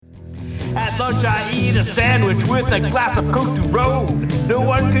lunch, I eat a sandwich with a glass of Coke to roll. No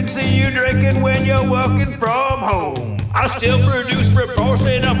one can see you drinking when you're working from home. I still produce reports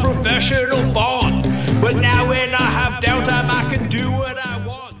in a professional font, but now when I have downtime, I can do what I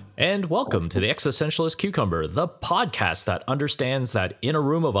want. And welcome to the Existentialist Cucumber, the podcast that understands that in a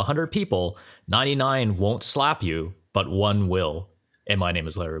room of 100 people, 99 won't slap you, but one will. And my name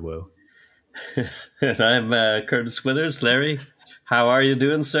is Larry Wu. And I'm Curtis Withers. Larry, how are you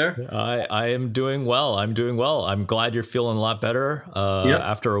doing, sir? I am doing well. I'm glad you're feeling a lot better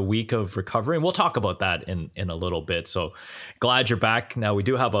after a week of recovery. And we'll talk about that in a little bit. So glad you're back. Now, we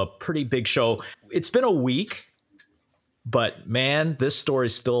do have a pretty big show. It's been a week, but man, this story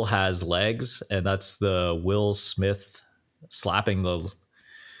still has legs. And that's the Will Smith slapping the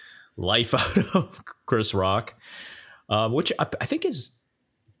life out of Chris Rock, which I think is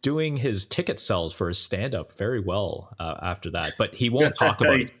doing his ticket sales for his stand-up very well after that, but he won't talk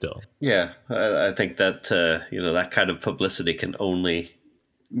about it still. Yeah, I think that that kind of publicity can only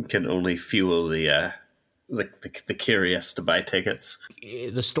fuel the curious to buy tickets.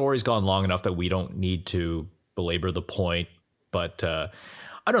 The story's gone long enough that we don't need to belabor the point, but I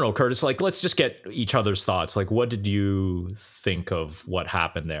don't know, Curtis. Like, let's just get each other's thoughts. Like, what did you think of what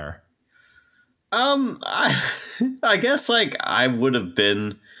happened there? I guess like I would have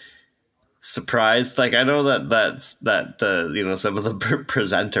been surprised. Like, I know that some of the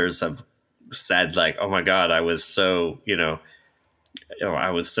presenters have said like, oh my God, I was so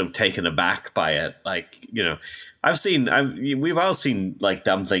taken aback by it. Like, we've all seen like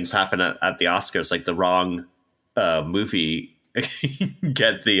dumb things happen at the Oscars, like the wrong movie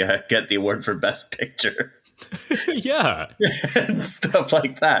get the award for Best Picture. Yeah. And stuff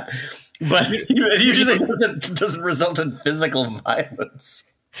like that. But it usually doesn't result in physical violence.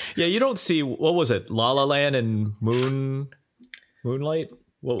 Yeah, you don't see, what was it, La La Land and Moonlight?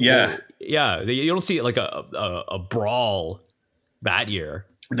 Yeah. You don't see like a brawl that year.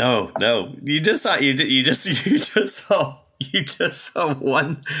 No. You just saw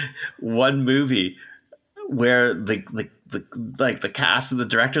one movie where the cast and the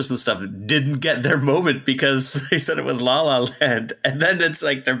directors and stuff didn't get their moment because they said it was La La Land, and then it's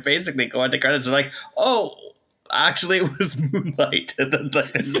like they're basically going to credits and like, oh, actually it was Moonlight, and then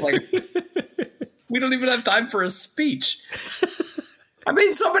it's like we don't even have time for a speech. I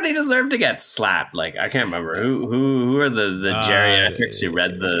mean, somebody deserved to get slapped. Like, I can't remember who are the geriatrics who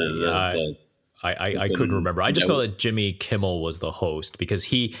read I couldn't remember. I just know that Jimmy Kimmel was the host because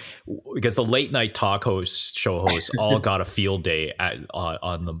the late night talk show hosts all got a field day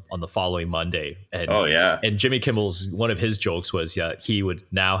on the following Monday. And, and Jimmy Kimmel's, one of his jokes was he would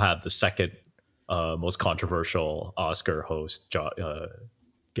now have the second most controversial Oscar host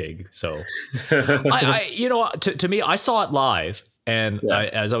gig. So to me, I saw it live, and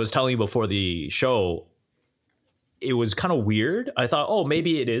as I was telling you before the show, it was kind of weird. I thought, oh,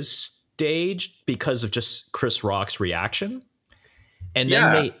 maybe it is staged because of just Chris Rock's reaction, and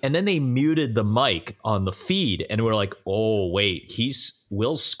then they muted the mic on the feed, and we're like, oh wait,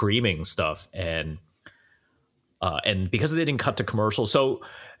 Will's screaming stuff, and because they didn't cut to commercial. So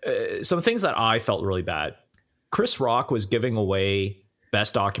some things that I felt really bad. Chris Rock was giving away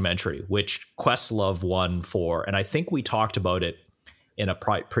Best Documentary, which Questlove won for, and I think we talked about it in a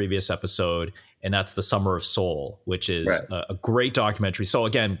previous episode, and that's The Summer of Soul, which is a great documentary. So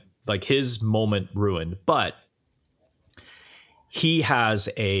again, like, his moment ruined, but he has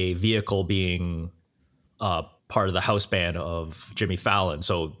a vehicle being part of the house band of Jimmy Fallon.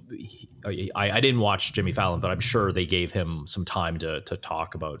 So I didn't watch Jimmy Fallon, but I'm sure they gave him some time to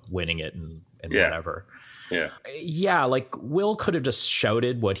talk about winning it and whatever. Yeah. Like, Will could have just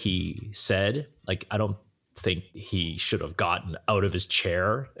shouted what he said. Like, I don't think he should have gotten out of his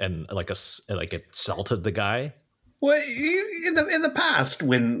chair and like assaulted the guy. Well, in the past,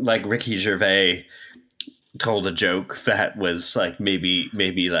 when like Ricky Gervais told a joke that was like maybe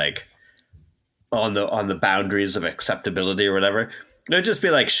like on the boundaries of acceptability or whatever, it would just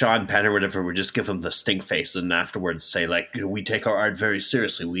be like Sean Penn or whatever would just give him the stink face and afterwards say like, we take our art very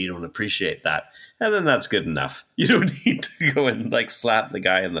seriously, we don't appreciate that, and then that's good enough. You don't need to go and like slap the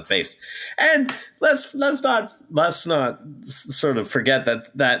guy in the face. And let's not sort of forget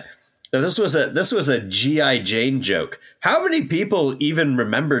that this was a G.I. Jane joke. How many people even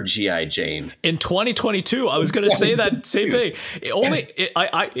remember G.I. Jane? In 2022, I was going to say that same thing.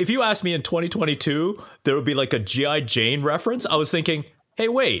 If you asked me in 2022, there would be like a G.I. Jane reference. I was thinking, hey,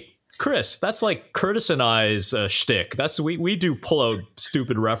 wait, Chris, that's like Curtis and I's shtick. We do pull out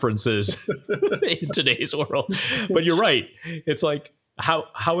stupid references in today's world. But you're right. It's like,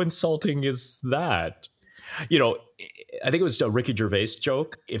 how insulting is that? You know, I think it was a Ricky Gervais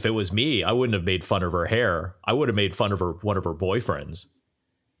joke. If it was me, I wouldn't have made fun of her hair. I would have made fun of one of her boyfriends.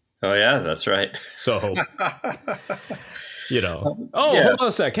 Oh yeah, that's right. So, hold on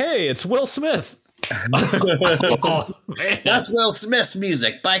a sec. Hey, it's Will Smith. Oh, that's Will Smith's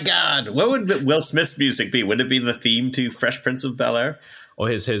music. By God, what would Will Smith's music be? Would it be the theme to Fresh Prince of Bel-Air? Oh,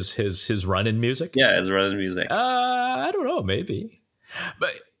 his run-in music? Yeah, his run-in music. I don't know, maybe.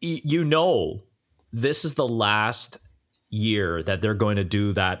 But this is the last year that they're going to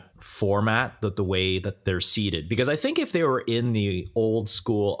do that format, the way that they're seated. Because I think if they were in the old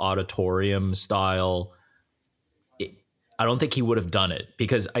school auditorium style, I don't think he would have done it.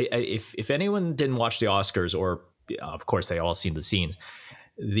 Because if anyone didn't watch the Oscars, or of course they all seen the scenes,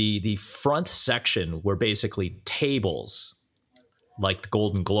 the front section were basically tables like the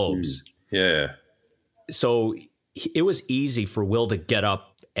Golden Globes. Yeah. So it was easy for Will to get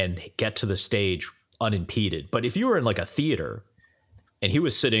up and get to the stage unimpeded. But if you were in like a theater and he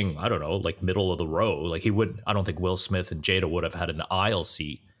was sitting, I don't know, like middle of the row, like I don't think Will Smith and Jada would have had an aisle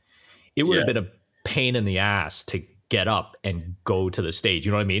seat. It would have been a pain in the ass to get up and go to the stage.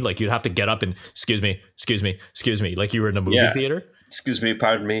 You know what I mean? Like you'd have to get up and excuse me, like you were in a movie theater. Excuse me,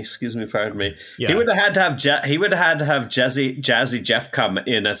 pardon me. Yeah. He would have had to have Jazzy Jeff come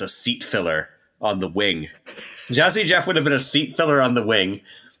in as a seat filler on the wing. Jazzy Jeff would have been a seat filler on the wing.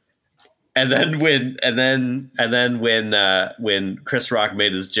 And then when Chris Rock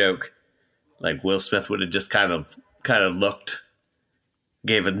made his joke, like Will Smith would have just kind of looked,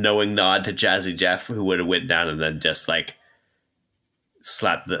 gave a knowing nod to Jazzy Jeff, who would have went down and then just like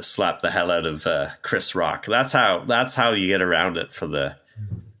slapped the hell out of Chris Rock. That's how you get around it for the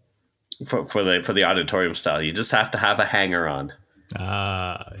auditorium style. You just have to have a hanger on.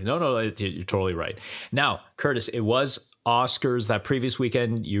 No, you're totally right. Now, Curtis, it was Oscars that previous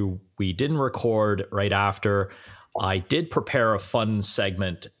weekend. We didn't record right after. I did prepare a fun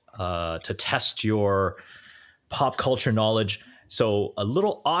segment to test your pop culture knowledge. So a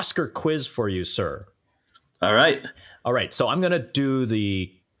little Oscar quiz for you, sir. All right. So I'm going to do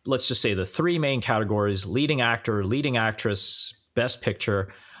let's just say the three main categories: leading actor, leading actress, best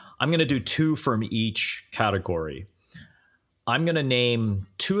picture. I'm going to do two from each category. I'm going to name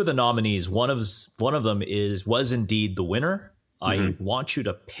two of the nominees. One of them was indeed the winner. I want you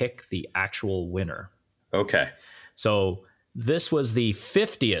to pick the actual winner. Okay. So this was the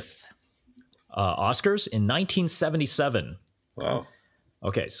 50th Oscars in 1977. Wow.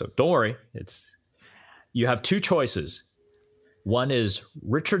 Okay, so don't worry. You have two choices. One is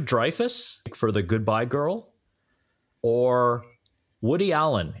Richard Dreyfuss for The Goodbye Girl, or Woody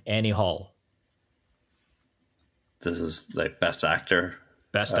Allen, Annie Hall. This is like best actor.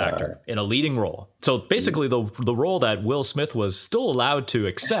 Best actor in a leading role. So basically the role that Will Smith was still allowed to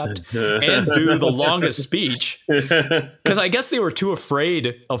accept and do the longest speech, because I guess they were too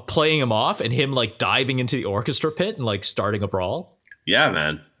afraid of playing him off and him like diving into the orchestra pit and like starting a brawl. Yeah,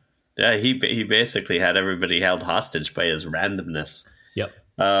 man. Yeah, he basically had everybody held hostage by his randomness. Yep.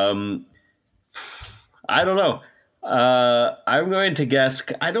 I don't know. I'm going to guess.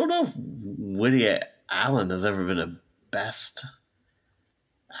 I don't know if Woody Allen has ever been a best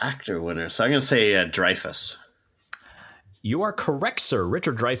actor winner, so I'm going to say Dreyfuss. You are correct, sir.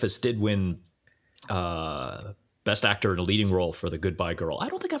 Richard Dreyfuss did win best actor in a leading role for The Goodbye Girl. I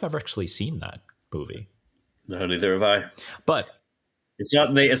don't think I've ever actually seen that movie. No, neither have I. But it's not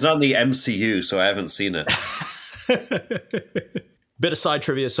in the MCU, so I haven't seen it. Bit of side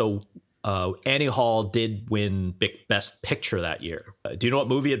trivia. So Annie Hall did win Best Picture that year. Do you know what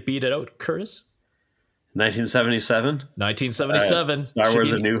movie it beat it out, Curtis? 1977? 1977. Star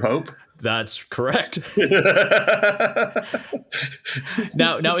Wars: A New Hope? That's correct.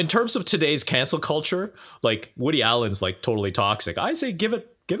 Now, in terms of today's cancel culture, like Woody Allen's like totally toxic. I say give it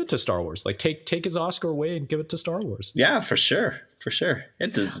to Star Wars. Like take his Oscar away and give it to Star Wars. Yeah, for sure.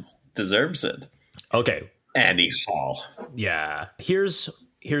 It deserves it. Okay. Annie Hall. Yeah. Here's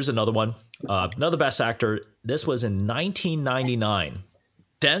another one. Another best actor. This was in 1999.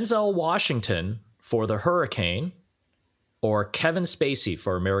 Denzel Washington for The Hurricane, or Kevin Spacey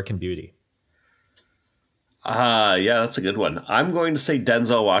for American Beauty. Yeah, that's a good one. I'm going to say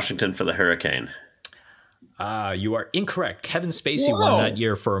Denzel Washington for The Hurricane. You are incorrect. Kevin Spacey won that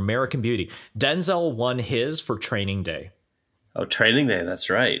year for American Beauty. Denzel won his for Training Day. Oh, Training Day. That's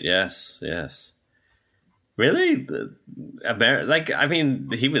right. Yes. Really?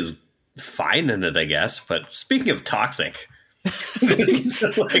 He was fine in it, I guess. But speaking of toxic,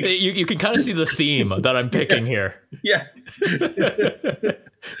 you can kind of see the theme that I'm picking here. Yeah.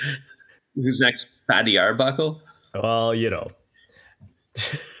 Who's next? Fatty Arbuckle? Well, you know.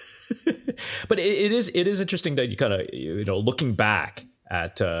 But it is interesting that you kind of, looking back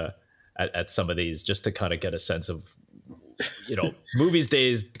at some of these, just to kind of get a sense of, movies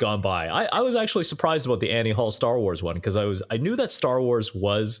days gone by. I was actually surprised about the Annie Hall Star Wars one, because I knew that Star Wars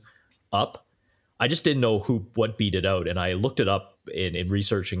was up. I just didn't know what beat it out, and I looked it up in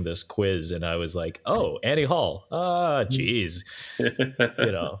researching this quiz, and I was like, oh, Annie Hall. Geez.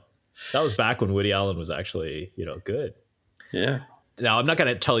 That was back when Woody Allen was actually, good. Yeah. Now, I'm not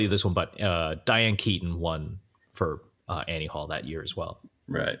going to tell you this one, but Diane Keaton won for Annie Hall that year as well.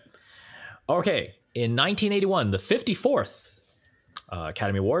 Right. Okay. In 1981, the 54th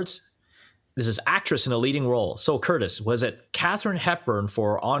Academy Awards, this is actress in a leading role. So, Curtis, was it Katharine Hepburn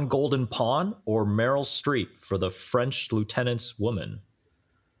for On Golden Pond or Meryl Streep for The French Lieutenant's Woman?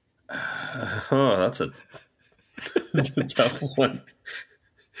 That's a tough one.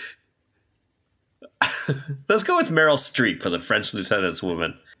 Let's go with Meryl Streep for The French Lieutenant's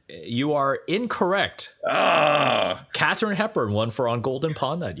Woman. You are incorrect. Katharine Hepburn won for On Golden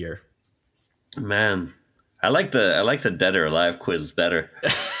Pond that year. Man, I like the Dead or Alive quiz better.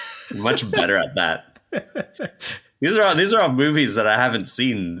 Much better at that. These are all movies that I haven't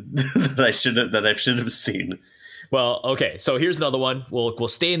seen that I should have seen. Well, okay, so here's another one. We'll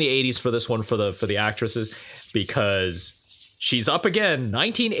stay in the 80s for this one for the actresses, because she's up again.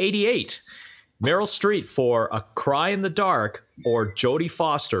 1988. Meryl Streep for A Cry in the Dark or Jodie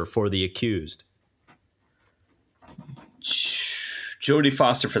Foster for The Accused? Jodie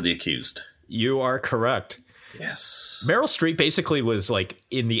Foster for The Accused. You are correct. Yes. Meryl Streep basically was like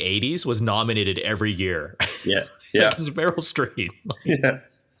in the 80s was nominated every year. Yeah. Yeah. Because Meryl Streep. Yeah.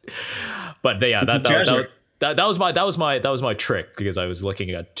 But yeah, that was my trick, because I was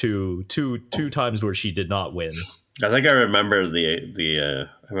looking at two times where she did not win. I think I remember I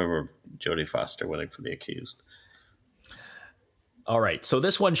remember Jodie Foster winning for The Accused. All right, so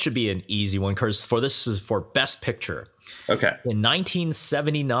this one should be an easy one, because this is for Best Picture. Okay. In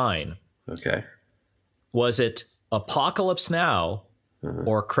 1979. Okay. Was it Apocalypse Now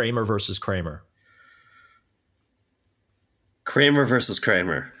or Kramer versus Kramer? Kramer versus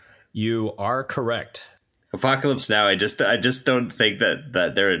Kramer. You are correct. Apocalypse Now. I just don't think that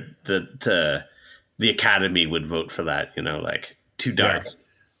the Academy would vote for that. Like too dark.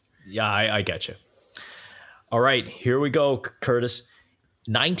 Yeah, I get you. All right, here we go, Curtis.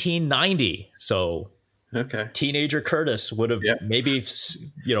 1990. So, okay, teenager Curtis would have maybe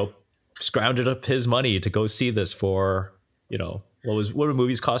scrounged up his money to go see this for what would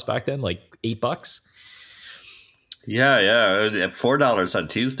movies cost back then? Like $8. Yeah, $4 on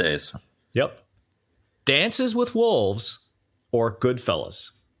Tuesdays. Yep. Dances with Wolves or Goodfellas?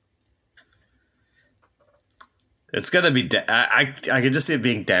 It's gonna be. I could just see it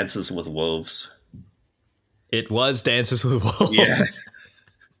being Dances with Wolves. It was Dances with Wolves. Yeah.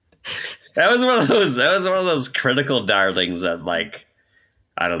 That was one of those critical darlings that, like,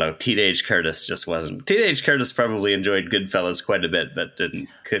 I don't know, Teenage Curtis just wasn't. Teenage Curtis probably enjoyed Goodfellas quite a bit, but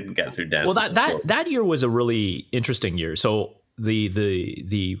couldn't get through Dances. Well, that year was a really interesting year. So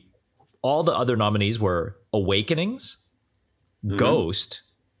the all the other nominees were Awakenings, Ghost,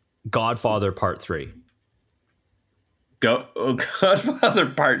 Godfather Part 3. Godfather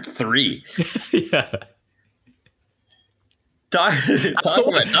Part 3. Yeah. Talk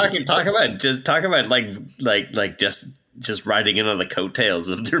about like just riding in on the coattails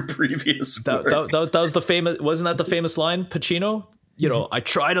of their previous work. That was the famous. Wasn't that the famous line, Pacino? I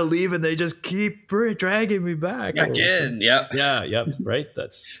try to leave and they just keep dragging me back again. Yeah. Right.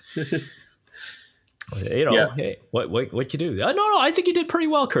 That's Hey, what you do? No, I think you did pretty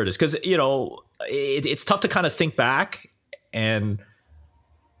well, Curtis. Because it's tough to kind of think back, and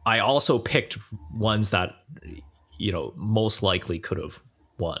I also picked ones that most likely could have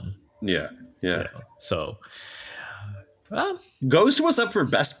won. Yeah. So, Ghost was up for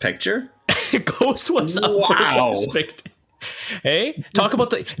Best Picture. Ghost was up for Best Picture. Hey, talk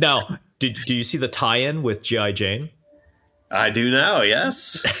about now. Do you see the tie-in with G.I. Jane? I do now.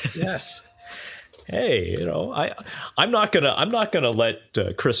 Yes. Yes. Hey, I'm not gonna let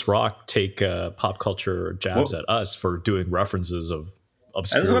Chris Rock take pop culture jabs at us for doing references of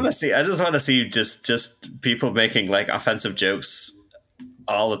obscure. I just want to see just people making like offensive jokes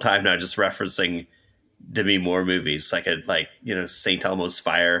all the time now, just referencing Demi Moore movies, like St. Elmo's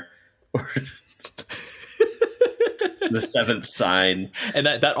Fire or The Seventh Sign, and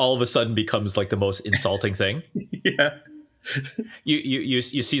that all of a sudden becomes like the most insulting thing. Yeah. You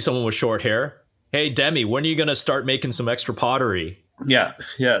see someone with short hair. Hey, Demi, when are you going to start making some extra pottery? Yeah,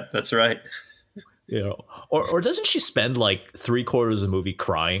 that's right. Or doesn't she spend like 3/4 of the movie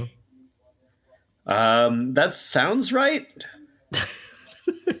crying? That sounds right.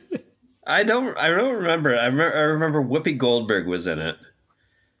 I don't remember. I remember Whoopi Goldberg was in it.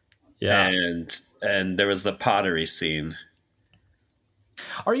 Yeah. And there was the pottery scene.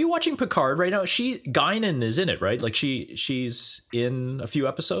 Are you watching Picard right now? Guinan is in it, right? Like she's in a few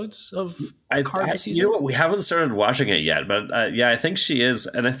episodes of Picard this season. You know what? We haven't started watching it yet, but yeah, I think she is.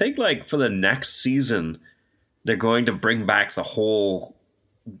 And I think like for the next season, they're going to bring back the whole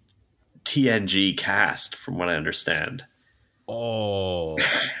TNG cast, from what I understand. Oh,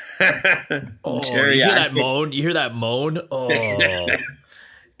 you hear that moan? You hear that moan? Oh,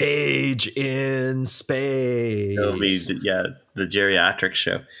 Age in Space. It'll be the geriatric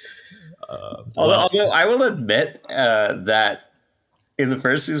show. Although I will admit that in the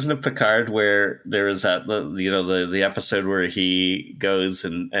first season of Picard, where there was that the episode where he goes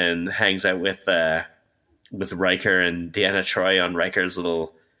and hangs out with Riker and Deanna Troi on Riker's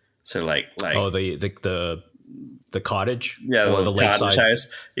little sort of like the cottage, or the lakeside house.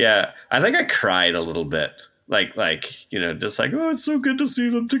 Yeah, I think I cried a little bit. Just like, oh, it's so good to see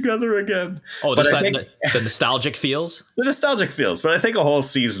them together again. Oh, the nostalgic feels? The nostalgic feels, but I think a whole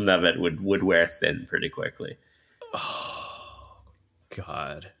season of it would wear thin pretty quickly. Oh,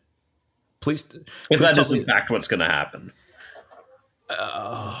 God. Please if that is in fact what's going to happen.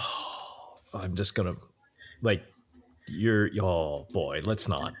 I'm just going to, oh boy, let's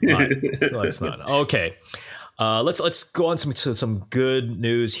not. Let's not. Okay. Let's go on to some good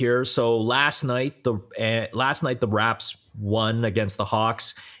news here. So last night the Raps won against the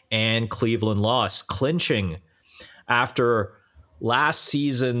Hawks and Cleveland lost, clinching after last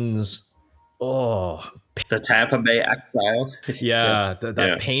season's the Tampa Bay exile.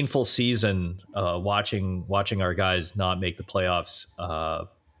 That painful season. Watching our guys not make the playoffs.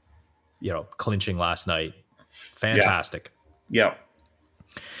 Clinching last night. Fantastic. Yeah.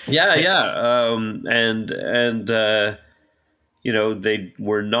 They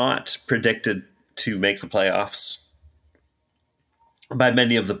were not predicted to make the playoffs by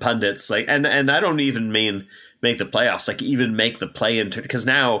many of the pundits. And I don't even mean make the playoffs, like even make the play-in, because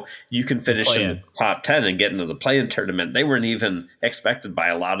now you can finish in the top 10 and get into the play-in tournament. They weren't even expected by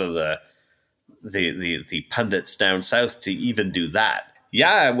a lot of the pundits down south to even do that.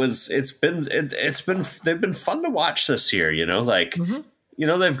 Yeah, they've been fun to watch this year,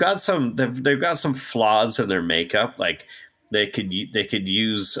 they've got some flaws in their makeup. Like they could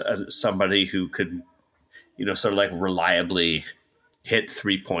use somebody who could, sort of like reliably hit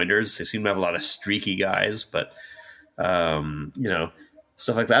 3-pointers. They seem to have a lot of streaky guys, but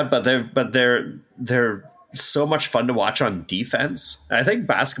stuff like that. But they're so much fun to watch on defense. I think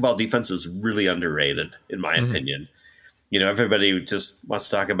basketball defense is really underrated, in my opinion. Everybody just wants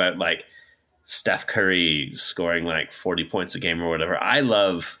to talk about like Steph Curry scoring like 40 points a game or whatever. I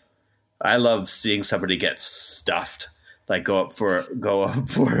love seeing somebody get stuffed, like go up for a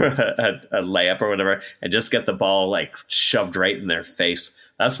layup or whatever, and just get the ball like shoved right in their face.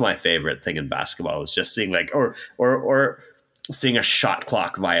 That's my favorite thing in basketball, is just seeing like or seeing a shot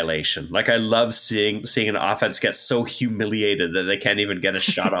clock violation. Like I love seeing an offense get so humiliated that they can't even get a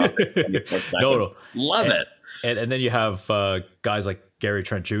shot off in 24 seconds. Love it. And then you have guys like Gary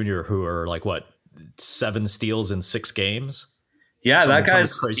Trent Jr. who are like 7 steals in 6 games. Yeah, that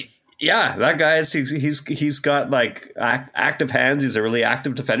guy's crazy. Yeah, that guy's he's got like active hands. He's a really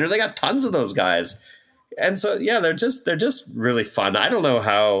active defender. They got tons of those guys, and so yeah, they're just really fun. I don't know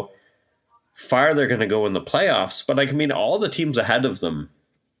how far they're going to go in the playoffs, but all the teams ahead of them,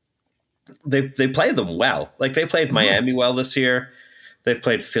 they play them well. Like they played Miami well this year. They've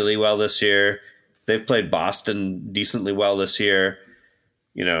played Philly well this year. They've played Boston decently well this year.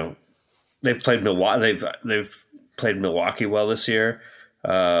 They've played Milwaukee. They've played Milwaukee well this year.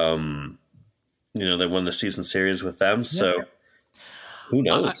 They won the season series with them. So who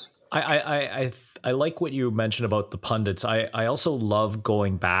knows? I like what you mentioned about the pundits. I also love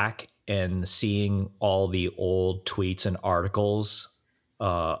going back and seeing all the old tweets and articles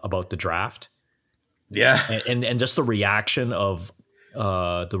about the draft. Yeah, and just the reaction of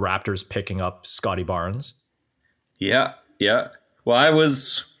the Raptors picking up Scotty Barnes. Yeah. Well, I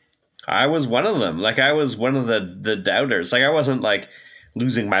was one of them. Like I was one of the doubters. Like I wasn't like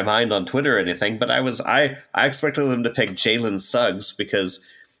losing my mind on Twitter or anything, but I expected them to pick Jalen Suggs because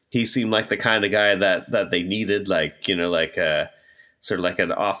he seemed like the kind of guy that they needed. Like sort of like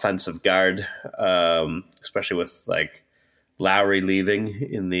an offensive guard, especially with like Lowry leaving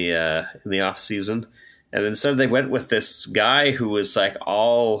in the off season. And instead they went with this guy who was like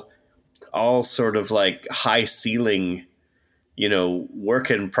all sort of like high ceiling,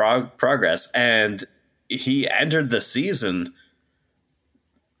 work in progress. And he entered the season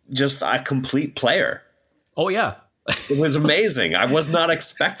just a complete player. Oh yeah. It was amazing. I was not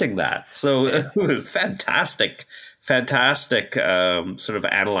expecting that. So it was fantastic sort of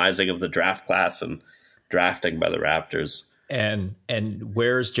analyzing of the draft class and drafting by the Raptors. And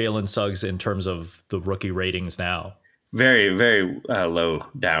where's Jalen Suggs in terms of the rookie ratings now? Very, very low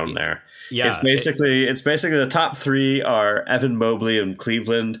down there. Yeah, it's basically the top three are Evan Mobley in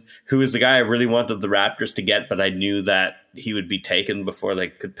Cleveland, who is the guy I really wanted the Raptors to get, but I knew that he would be taken before they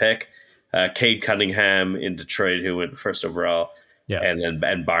could pick. Cade Cunningham in Detroit, who went first overall, and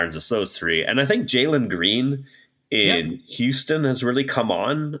then Barnes. It's those three, and I think Jalen Green in Houston has really come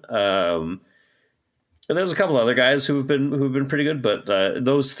on. And there's a couple other guys who've been pretty good, but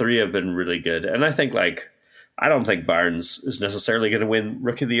those three have been really good. And I think I don't think Barnes is necessarily going to win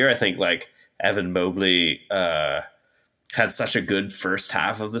Rookie of the Year. I think Evan Mobley had such a good first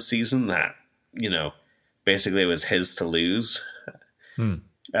half of the season that basically it was his to lose.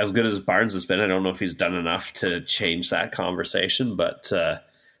 As good as Barnes has been, I don't know if he's done enough to change that conversation. But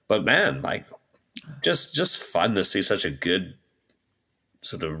man, just fun to see such a good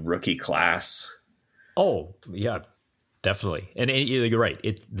sort of rookie class. Oh, yeah, definitely. And you're right.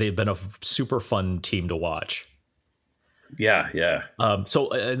 They've been a super fun team to watch. Yeah, yeah.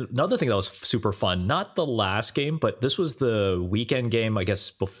 So another thing that was super fun, not the last game, but this was the weekend game, I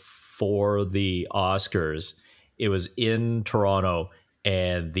guess, before the Oscars. It was in Toronto,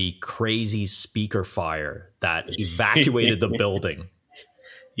 and the crazy speaker fire that evacuated the building.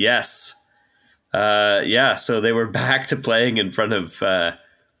 Yes. So they were back to playing in front of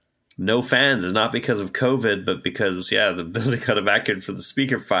no fans, and not because of COVID, but because the building got evacuated for the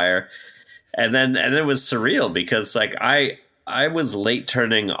speaker fire, and it was surreal because I was late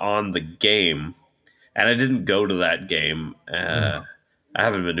turning on the game, and I didn't go to that game. I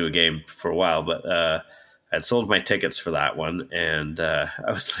haven't been to a game for a while, but I'd sold my tickets for that one, and I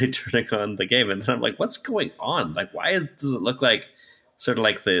was late turning on the game, and then I'm like, "What's going on? Why does it look like sort of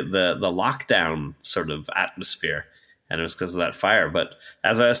like the lockdown sort of atmosphere?" And it was because of that fire. But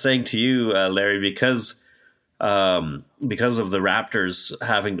as I was saying to you, Larry, because of the Raptors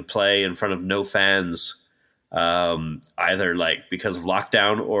having to play in front of no fans, either because of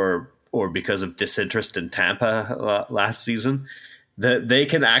lockdown or because of disinterest in Tampa last season, that they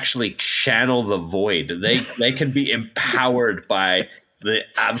can actually channel the void. They can be empowered by the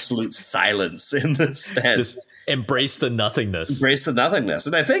absolute silence in the stands. Just embrace the nothingness.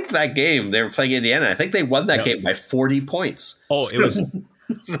 And I think that game, they were playing Indiana, I think they won that game by 40 points. Oh, it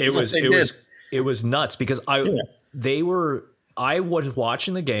was nuts because I was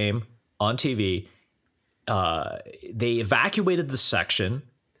watching the game on TV. They evacuated the section.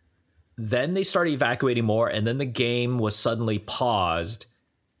 Then they started evacuating more, and then the game was suddenly paused.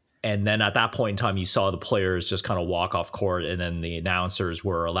 And then at that point in time, you saw the players just kind of walk off court, and then the announcers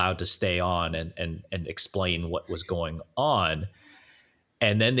were allowed to stay on and explain what was going on.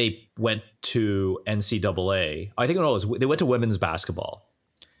 And then they went to NCAA. I think they went to women's basketball.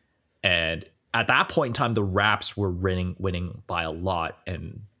 And at that point in time, the Raps were winning by a lot.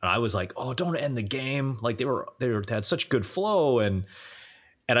 And I was like, "Oh, don't end the game!" They had such good flow, and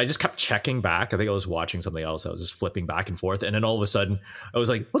I just kept checking back. I think I was watching something else. I was just flipping back and forth. And then all of a sudden I was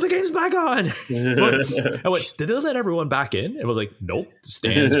like, "Well, the game's back on." I went, "Did they let everyone back in?" And I was like, "Nope, the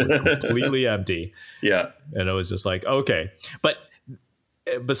stands were completely empty." Yeah. And I was just like, okay. But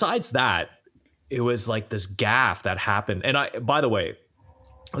besides that, it was like this gaffe that happened. And by the way,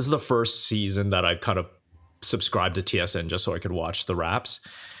 this is the first season that I've kind of subscribed to TSN just so I could watch the Raps.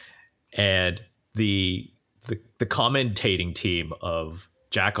 And the commentating team of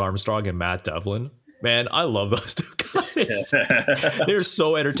Jack Armstrong and Matt Devlin, man, I love those two guys. They're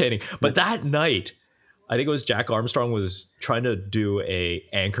so entertaining. But that night, I think it was Jack Armstrong was trying to do a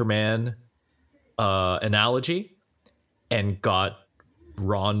Anchorman analogy and got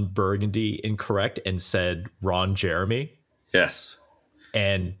Ron Burgundy incorrect and said Ron Jeremy. Yes.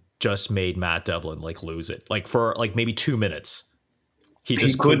 And just made Matt Devlin lose it for maybe 2 minutes. He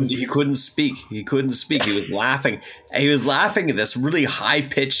couldn't speak. He was laughing. He was laughing at this really high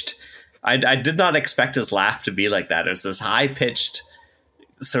pitched. I did not expect his laugh to be like that. It was this high pitched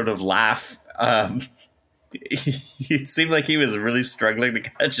sort of laugh. It seemed like he was really struggling to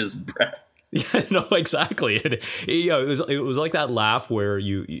catch his breath. Yeah, no, exactly. It was like that laugh where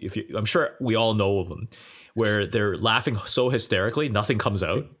I'm sure we all know of them, where they're laughing so hysterically, nothing comes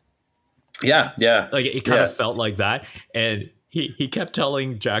out. Yeah, yeah. It kind of felt like that, and he kept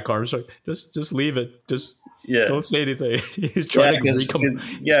telling Jack Armstrong, just leave it, just don't say anything. He's trying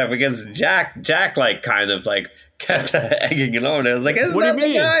to because Jack kind of kept egging it on. I was like, isn't What do that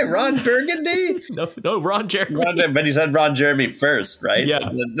you the mean? guy, Ron Burgundy? No, Ron Jeremy. But he said Ron Jeremy first, right? Yeah.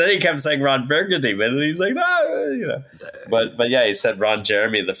 And then he kept saying Ron Burgundy, but he's like, no, you know. But yeah, he said Ron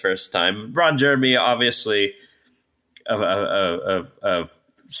Jeremy the first time. Ron Jeremy, obviously,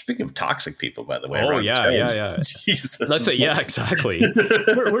 speaking of toxic people, by the way. Oh Ron yeah. Jesus. Let's say yeah, exactly.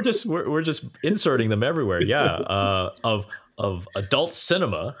 we're just inserting them everywhere. Yeah, of adult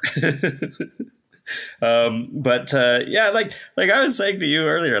cinema. But yeah, like I was saying to you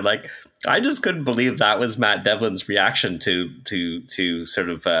earlier, like I just couldn't believe that was Matt Devlin's reaction to sort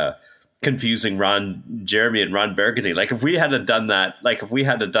of confusing Ron Jeremy and Ron Burgundy. Like if we had done that, like if we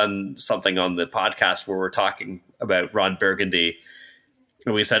had done something on the podcast where we're talking about Ron Burgundy,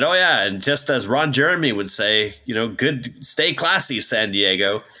 and we said, oh yeah, and just as Ron Jeremy would say, you know, good, stay classy, San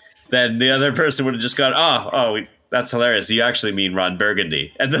Diego, then the other person would have just gone, that's hilarious. You actually mean Ron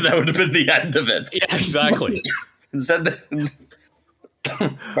Burgundy. And then that would have been the end of it. Yeah, exactly. Instead,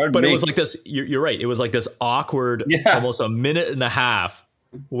 but it was like this, you're right. It was like this awkward, almost a minute and a half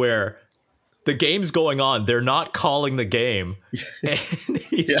where the game's going on. They're not calling the game. And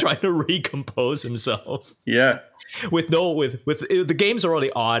he's trying to recompose himself. Yeah. With the game's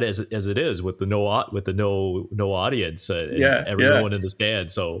already odd as it is with the no audience and everyone in the stand.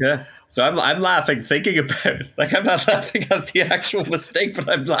 So I'm laughing thinking about it. Like I'm not laughing at the actual mistake, but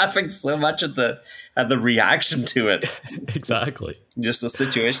I'm laughing so much at the reaction to it. Exactly. Just the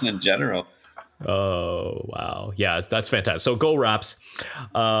situation in general. Oh wow, yeah, that's fantastic. So go Raps.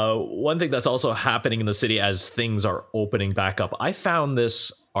 One thing that's also happening in the city as things are opening back up. I found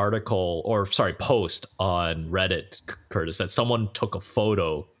this post on Reddit, Curtis, that someone took a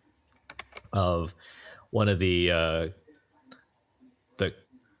photo of one of the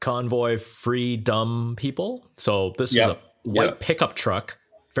convoy free dumb people. So this is a white pickup truck,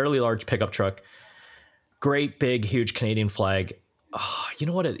 fairly large pickup truck, great big huge Canadian flag. You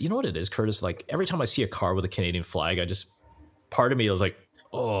know what it is, Curtis? Like every time I see a car with a Canadian flag, part of me is like,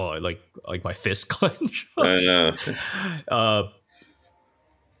 oh, like my fist clench. I know.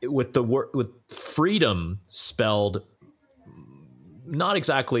 With freedom spelled not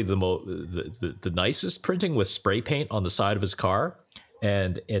exactly the nicest printing, with spray paint on the side of his car,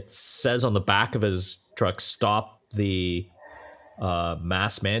 and it says on the back of his truck, "Stop the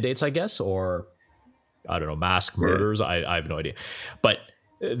mass mandates," I guess, or I don't know, mask murders. I have no idea. But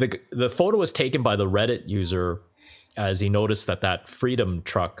the photo was taken by the Reddit user as he noticed that freedom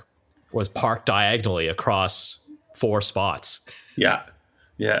truck was parked diagonally across 4 spots. Yeah.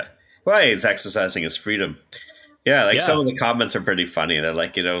 Yeah. Well, he's exercising his freedom. Yeah, some of the comments are pretty funny. They're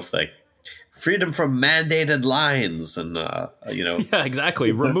like, you know, it's like freedom from mandated lines and, you know. Yeah,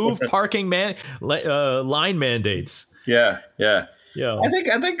 exactly. Remove parking line mandates. Yeah. Yeah. I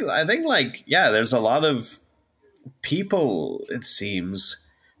think like, there's a lot of people, it seems,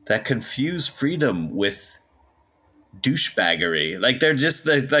 that confuse freedom with douchebaggery. Like they're just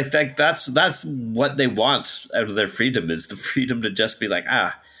like that's what they want out of their freedom, is the freedom to just be like,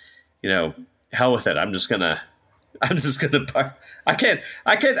 you know, hell with it. I'm just gonna I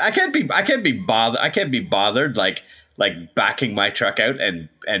can't be bothered like backing my truck out and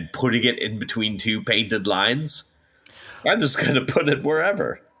putting it in between 2 painted lines. I'm just gonna put it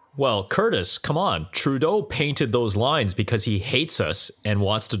wherever. Well, Curtis, come on. Trudeau painted those lines because he hates us and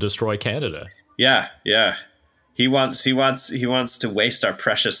wants to destroy Canada. Yeah. He wants to waste our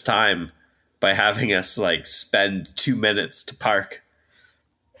precious time by having us like spend 2 minutes to park.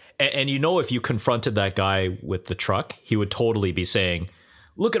 And you know, if you confronted that guy with the truck, he would totally be saying,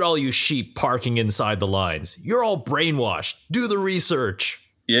 "Look at all you sheep parking inside the lines. You're all brainwashed. Do the research."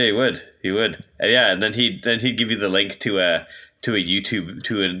 Yeah, he would. And then he'd give you the link to a YouTube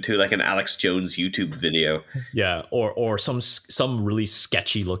to like an Alex Jones YouTube video. Yeah, or some really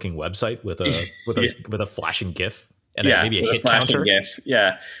sketchy looking website with a flashing GIF and maybe a hit counter. GIF.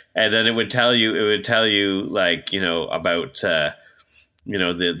 Yeah, and then it would tell you like, you know, about you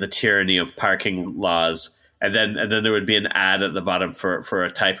know, the tyranny of parking laws, and then there would be an ad at the bottom for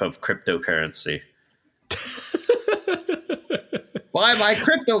a type of cryptocurrency. Buy my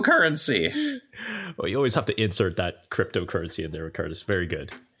cryptocurrency. Well, you always have to insert that cryptocurrency in there, Curtis. Very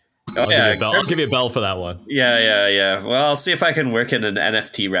good. I'll give you a bell for that one. Yeah. Well, I'll see if I can work in an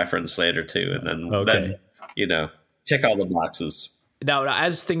NFT reference later too, and then you know, tick all the boxes. Now,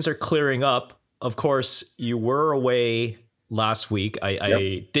 as things are clearing up, of course, you were away last week.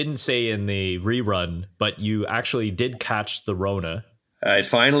 I didn't say in the rerun, but you actually did catch the Rona. I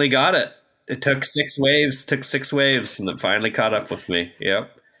finally got it. It took 6 waves, and it finally caught up with me.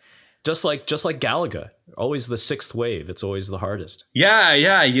 Yep. Just like Galaga, always the 6th wave. It's always the hardest.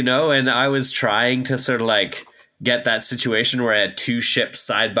 Yeah. You know, and I was trying to sort of like get that situation where I had two ships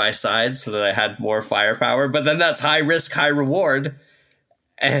side by side so that I had more firepower. But then that's high risk, high reward.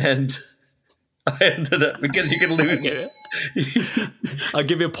 And I ended up, because you can lose. I'll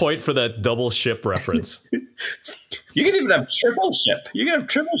give you a point for that double ship reference. You can even have triple ship. You can have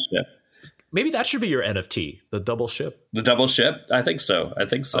triple ship. Maybe that should be your NFT, the double ship. The double ship? I think so.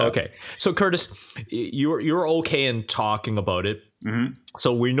 Okay. So Curtis, you're okay in talking about it. Mm-hmm.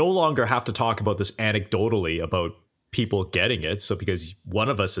 So we no longer have to talk about this anecdotally about people getting it. So because one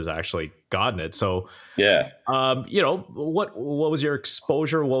of us has actually gotten it. So yeah. What was your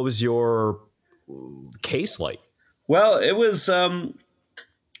exposure? What was your case like? Well, it was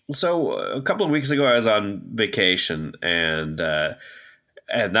so a couple of weeks ago I was on vacation, and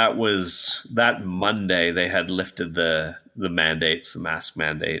that was that Monday they had lifted the mandates, the mask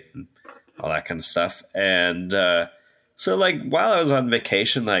mandate and all that kind of stuff. And so like while I was on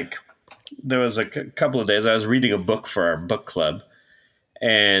vacation, like there was a couple of days I was reading a book for our book club.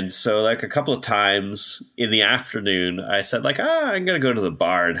 And so like a couple of times in the afternoon, I said like, I'm going to go to the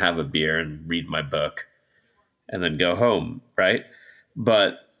bar and have a beer and read my book and then go home. Right.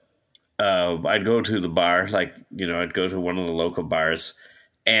 But I'd go to the bar, like, I'd go to one of the local bars,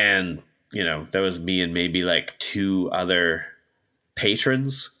 and, there was me and maybe like two other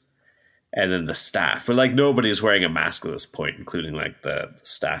patrons, and then the staff. But like nobody's wearing a mask at this point, including like the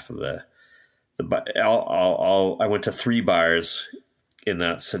staff of the I went to 3 bars in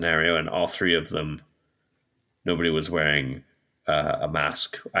that scenario, and all 3 of them, nobody was wearing a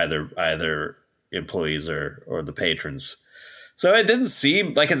mask, either employees or the patrons. So it didn't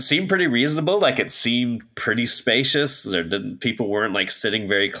seem like, it seemed pretty reasonable. Like it seemed pretty spacious. People weren't like sitting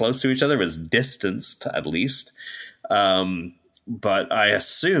very close to each other. It was distanced at least. But I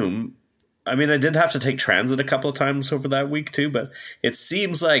assume, I did have to take transit a couple of times over that week too, but it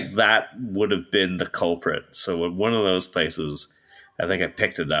seems like that would have been the culprit. So at one of those places, I think I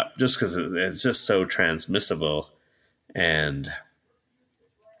picked it up just because it's just so transmissible. And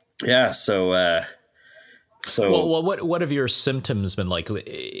yeah, so what have your symptoms been like?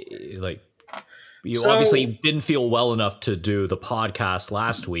 Like you obviously didn't feel well enough to do the podcast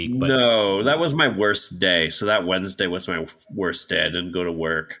last week. But no, that was my worst day. So that Wednesday was my worst day. I didn't go to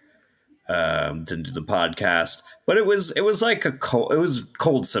work. Didn't do the podcast, but it was like a cold. It was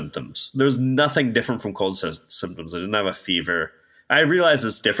cold symptoms. There's nothing different from cold symptoms. I didn't have a fever. I realize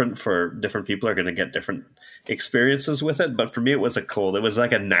it's different for different people, are going to get different experiences with it. But for me, it was a cold. It was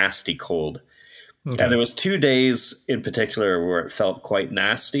like a nasty cold. Okay. And there was 2 days in particular where it felt quite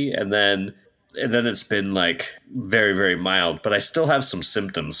nasty. And then it's been like very, very mild, but I still have some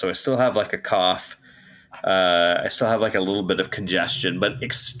symptoms. So I still have like a cough. I still have like a little bit of congestion, but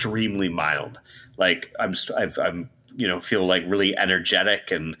extremely mild. Like I'm feel like really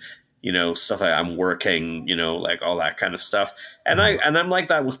energetic and, stuff like I'm working, like all that kind of stuff. And I'm like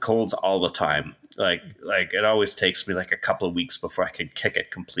that with colds all the time. Like it always takes me like a couple of weeks before I can kick it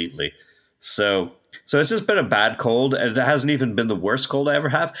completely. So it's just been a bad cold, and it hasn't even been the worst cold I ever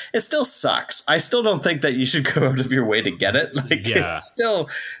have. It still sucks. I still don't think that you should go out of your way to get it. Like It's still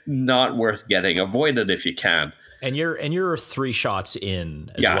not worth getting. Avoid it if you can. And you're 3 shots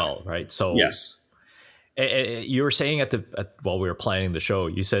in as well, right? So yes. You were saying while we were planning the show,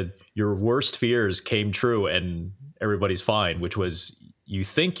 you said your worst fears came true and everybody's fine, which was you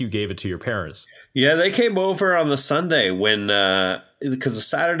think you gave it to your parents. Yeah, they came over on the Sunday when because the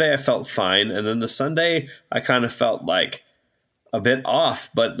Saturday I felt fine, and then the Sunday I kind of felt like a bit off,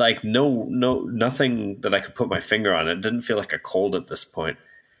 but like nothing that I could put my finger on. It didn't feel like a cold at this point.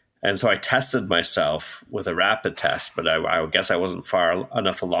 And so I tested myself with a rapid test, but I guess I wasn't far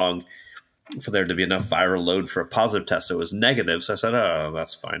enough along for there to be enough viral load for a positive test. So it was negative. So I said, oh,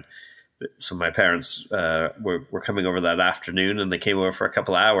 that's fine. So my parents were coming over that afternoon, and they came over for a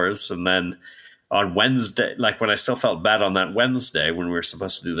couple of hours. And then on Wednesday, like when I still felt bad on that Wednesday when we were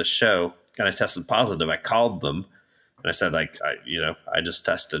supposed to do the show and I tested positive, I called them and I said, like, I just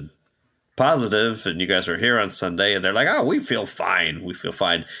tested positive and you guys were here on Sunday. And they're like, oh, we feel fine. We feel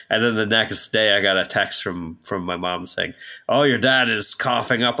fine. And then the next day I got a text from my mom saying, oh, your dad is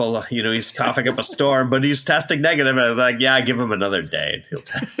coughing up he's coughing up a storm, but he's testing negative. And I was like, yeah, give him another day and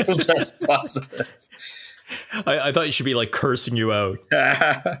he'll test positive. I thought you should be like cursing you out.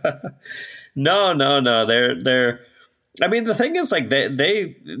 No. They're. I mean, the thing is, like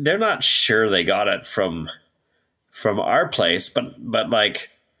they're not sure they got it from our place, but like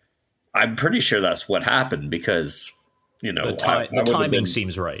I'm pretty sure that's what happened because the timing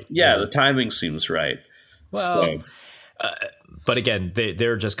seems right. Yeah, the timing seems right. Well, but again,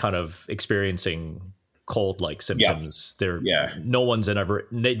 they're just kind of experiencing cold-like symptoms. No one's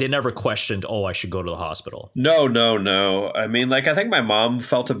they never questioned, oh, I should go to the hospital. No. I mean, like, I think my mom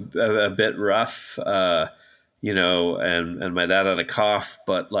felt a bit rough, you know, and my dad had a cough,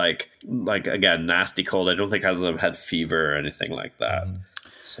 but like again, nasty cold. I don't think either of them had fever or anything like that.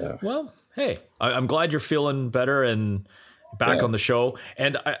 So, well, hey, I'm glad you're feeling better and back on the show.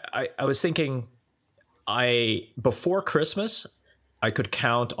 And I was thinking, before Christmas, I could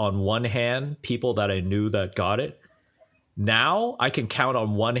count on one hand people that I knew that got it. Now I can count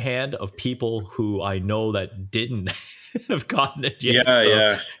on one hand of people who I know that didn't have gotten it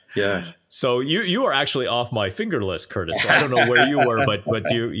yet. Yeah. So you are actually off my finger list, Curtis. So I don't know where you were,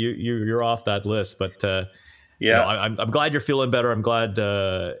 but you're off that list. But you know, I'm glad you're feeling better. I'm glad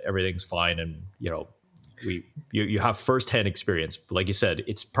everything's fine, and you know, you have firsthand experience. Like you said,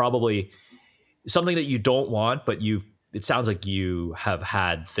 it's probably something that you don't want, but it sounds like you have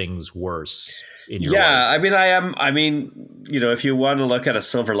had things worse in your life. I mean, you know, if you want to look at a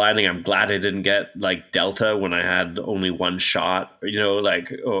silver lining, I'm glad I didn't get like Delta when I had only one shot, you know,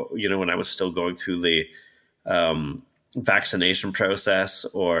 like, you know, when I was still going through the vaccination process,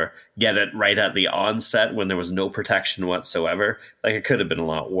 or get it right at the onset when there was no protection whatsoever. Like, it could have been a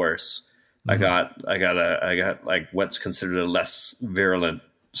lot worse. Mm-hmm. I got like what's considered a less virulent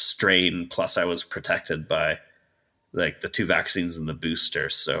strain. Plus I was protected by like the 2 vaccines and the booster.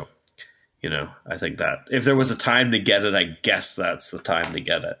 So, you know, I think that if there was a time to get it, I guess that's the time to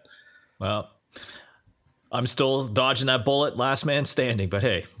get it. Well, I'm still dodging that bullet, last man standing, but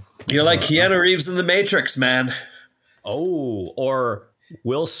hey. You're like Keanu Reeves in The Matrix, man. Oh, or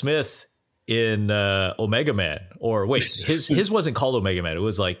Will Smith in Omega Man. Or wait, his wasn't called Omega Man. It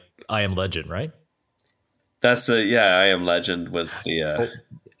was like I Am Legend, right? That's I Am Legend was the...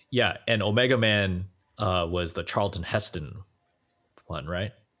 Yeah, and Omega Man was the Charlton Heston one,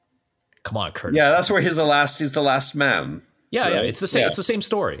 right? Come on, Curtis. Yeah, that's where he's the last man. Yeah, right? It's the same. Yeah. It's the same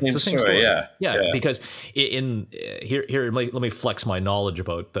story. It's the same story. Yeah. Because here, let me flex my knowledge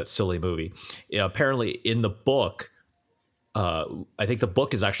about that silly movie. Apparently, in the book, I think the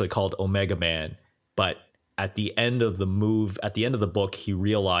book is actually called Omega Man, but at the end of the book, he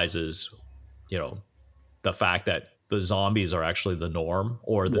realizes, you know, the fact that the zombies are actually the norm,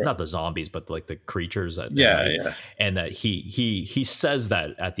 or not the zombies, but like the creatures that and that he says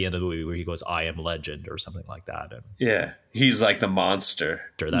that at the end of the movie where he goes, I am Legend, or something like that. And he's like the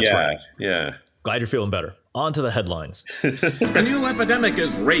monster. That's right. Yeah. Glad you're feeling better. On to the headlines. A new epidemic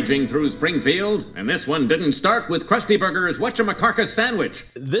is raging through Springfield, and this one didn't start with Krusty Burger's Whatchamacarcus sandwich.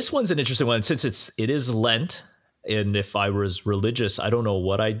 This one's an interesting one since it is Lent, and if I was religious, I don't know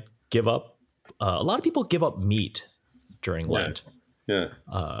what I'd give up. A lot of people give up meat during Lent. Yeah.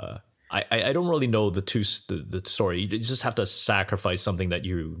 I don't really know the story. You just have to sacrifice something that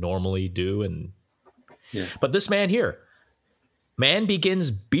you normally do, but this man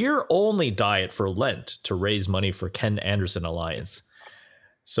begins beer only diet for Lent to raise money for Ken Anderson Alliance.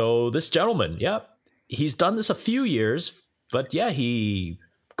 So this gentleman, he's done this a few years, but he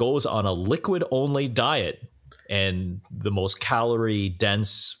goes on a liquid only diet, and the most calorie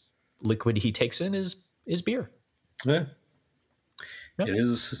dense liquid he takes in is beer. Yeah. It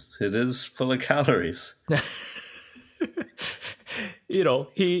is full of calories. You know,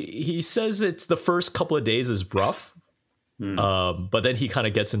 he says it's the first couple of days is rough. But then he kind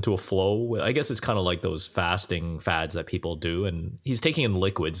of gets into a flow. I guess it's kind of like those fasting fads that people do, and he's taking in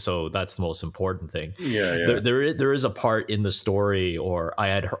liquids, so that's the most important thing. There is a part in the story, or I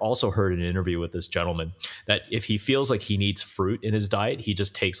had also heard an interview with this gentleman, that if he feels like he needs fruit in his diet, he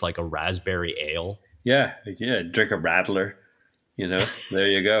just takes like a raspberry ale. Yeah, drink a Radler. You know, there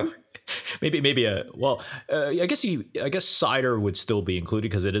you go. maybe I guess cider would still be included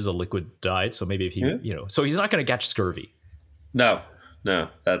because it is a liquid diet. So maybe if he, so he's not going to catch scurvy. No,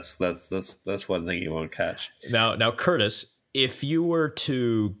 that's one thing you won't catch. Now, Curtis, if you were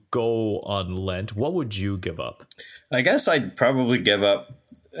to go on Lent, what would you give up? I guess I'd probably give up.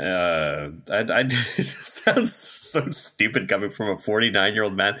 It sounds so stupid coming from a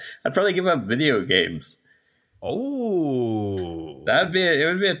 49-year-old man. I'd probably give up video games. Oh, it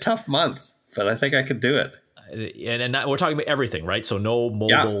would be a tough month, but I think I could do it. And that, we're talking about everything, right? So no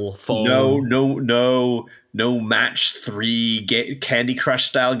mobile phone. No match 3 Candy Crush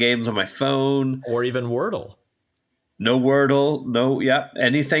style games on my phone, or even Wordle. No Wordle. No,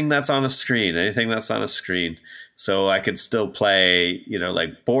 anything that's on a screen. So I could still play,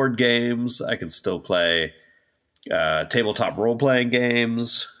 like board games. I could still play tabletop role playing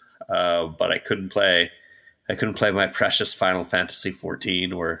games, but I couldn't play my precious Final Fantasy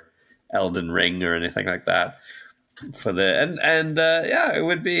 14 or Elden Ring or anything like that. It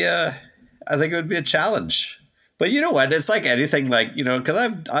would be I think it would be a challenge. But you know what? It's like anything, like, you know,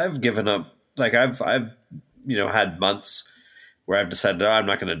 because I've given up. Like I've you know, had months where I've decided, oh, I'm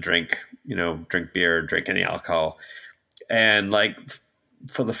not going to drink beer or drink any alcohol, and like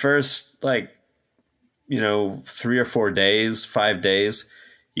for the first, like, you know, 3 or 4 days, 5 days,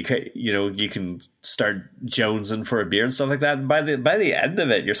 you can start jonesing for a beer and stuff like that. And by the end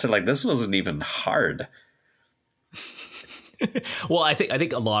of it, you're still like, this wasn't even hard. Well, I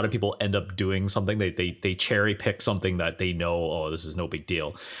think a lot of people end up doing something. They cherry pick something that they know, oh, this is no big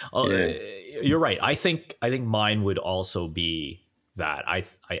deal. You're right. I think mine would also be that.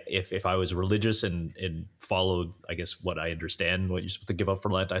 If I was religious and followed, I guess, what I understand what you're supposed to give up for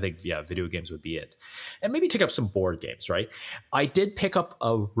Lent, I think, yeah, video games would be it. And maybe take up some board games, right? I did pick up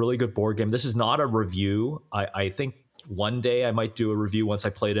a really good board game. This is not a review. I think one day I might do a review once I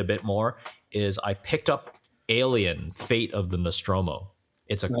played a bit more. Is I picked up Alien: Fate of the Nostromo.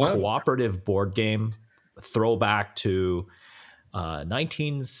 It's a cooperative board game, throwback to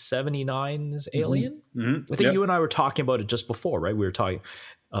 1979's Alien. I think you and I were talking about it just before, right? We were talking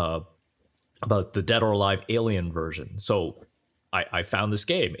about the Dead or Alive Alien version. So I found this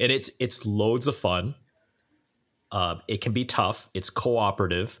game, and it's loads of fun. It can be tough. It's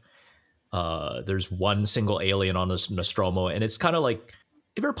cooperative. There's one single alien on this Nostromo, and it's kind of like, have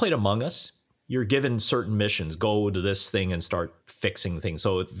you ever played Among Us? You're given certain missions, go to this thing and start fixing things.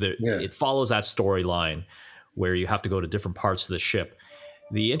 So it follows that storyline where you have to go to different parts of the ship.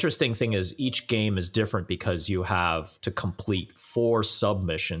 The interesting thing is each game is different because you have to complete 4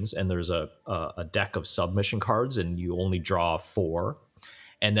 submissions, and there's a deck of submission cards, and you only draw 4.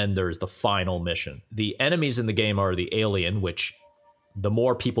 And then there's the final mission. The enemies in the game are the alien, which the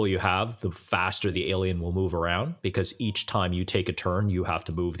more people you have, the faster the alien will move around, because each time you take a turn, you have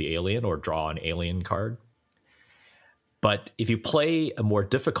to move the alien or draw an alien card. But if you play a more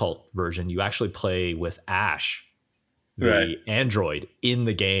difficult version, you actually play with Ash, the android in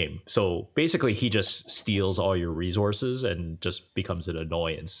the game. So basically he just steals all your resources and just becomes an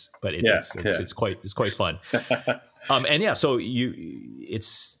annoyance. But it's quite fun. So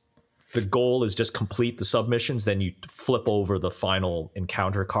the goal is just complete the submissions, then you flip over the final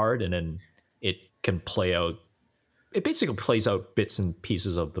encounter card, and then it can play out. It basically plays out bits and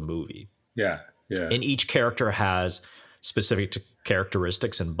pieces of the movie. Yeah. And each character has specific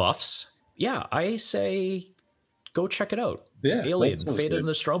characteristics and buffs. Yeah, I say go check it out. Yeah, Alien: Fate of the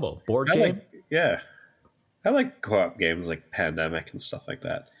Nostromo board game. I like co-op games like Pandemic and stuff like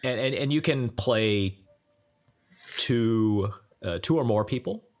that. And you can play two or more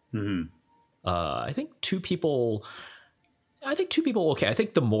people. I think 2 people. Okay. I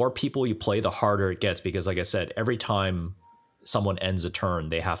think the more people you play, the harder it gets, because, like I said, every time someone ends a turn,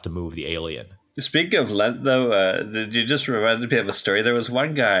 they have to move the alien. Speaking of Lent, though, did you just reminded me of a story? There was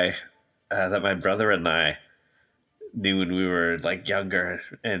one guy that my brother and I knew when we were like younger,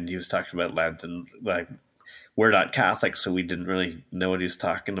 and he was talking about Lent, and like, we're not Catholic, so we didn't really know what he was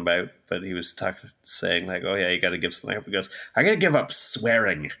talking about, but he was saying like, oh yeah, you got to give something up. He goes, I got to give up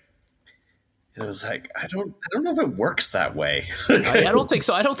swearing. And I was like, I don't know if it works that way. I don't think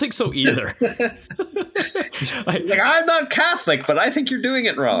so. I don't think so either. Like, I'm not Catholic, but I think you're doing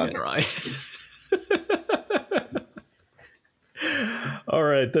it wrong. Right. All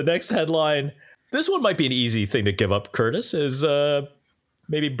right. The next headline. This one might be an easy thing to give up, Curtis, is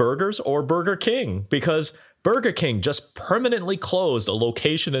maybe burgers or Burger King, because Burger King just permanently closed a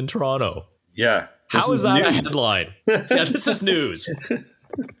location in Toronto. Yeah. How is that a headline? Yeah, this is news.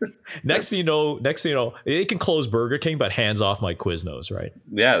 Next thing you know, they can close Burger King, but hands off my Quiznos, right?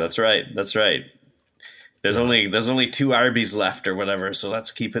 Yeah, that's right. There's only 2 Arby's left or whatever, so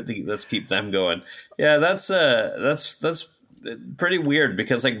let's keep them going. Yeah, that's pretty weird,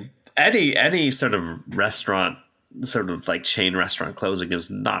 because like any sort of restaurant, sort of like chain restaurant closing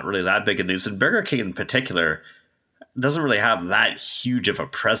is not really that big of news, and Burger King in particular doesn't really have that huge of a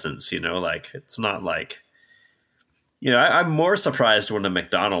presence, like it's not like, I'm more surprised when a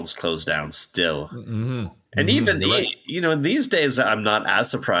McDonald's closed down still. Mm-hmm. And even, these days I'm not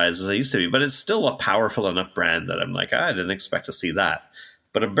as surprised as I used to be, but it's still a powerful enough brand that I'm like, I didn't expect to see that.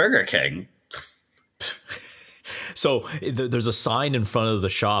 But a Burger King. So there's a sign in front of the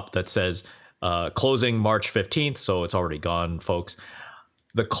shop that says closing March 15th. So it's already gone, folks.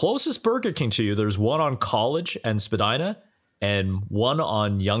 The closest Burger King to you, there's one on College and Spadina, and one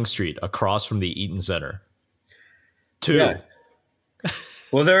on Yonge Street across from the Eaton Center. 2. Yeah.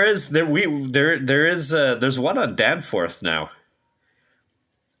 Well, there's one on Danforth now.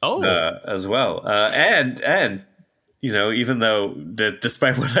 Oh, as well. And even though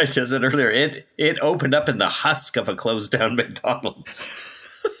despite what I just said earlier, it opened up in the husk of a closed down McDonald's.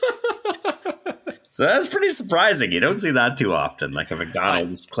 So that's pretty surprising. You don't see that too often. Like a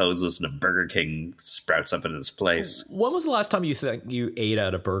McDonald's closes and a Burger King sprouts up in its place. When was the last time you think you ate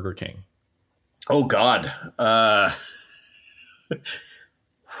at a Burger King? Oh God.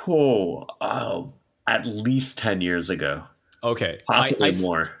 At least 10 years ago. Okay. Possibly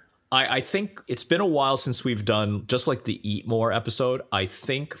more. I think it's been a while since we've done just like the Eat More episode. I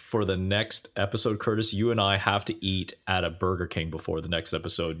think for the next episode, Curtis, you and I have to eat at a Burger King before the next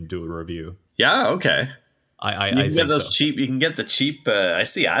episode and do a review. Yeah, okay. I can think get those so. cheap. You can get the cheap. I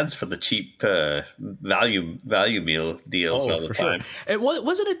see ads for the cheap value meal deals all the time.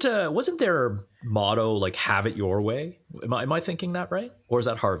 Sure. Wasn't their motto like "Have it your way"? Am I thinking that right, or is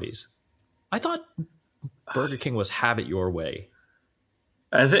that Harvey's? I thought Burger King was "Have it your way."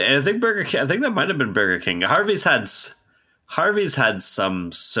 I think Burger King. I think that might have been Burger King. Harvey's had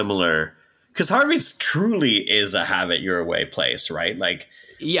some similar, because Harvey's truly is a "have it your way" place, right? Like.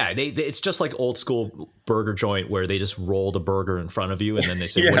 Yeah, it's just like old school burger joint where they just roll the burger in front of you and then they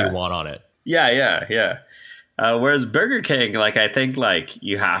say, "What do you want on it?" Yeah. Whereas Burger King, like I think, like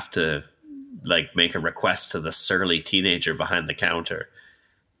you have to like make a request to the surly teenager behind the counter,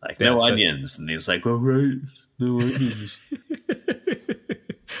 like no onions, and he's like, "All right, no onions."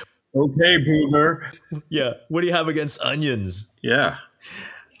 Okay, boomer. Yeah. What do you have against onions? Yeah.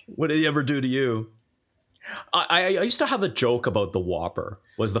 What did he ever do to you? I used to have a joke about the Whopper,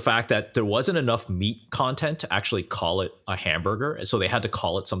 was the fact that there wasn't enough meat content to actually call it a hamburger. So they had to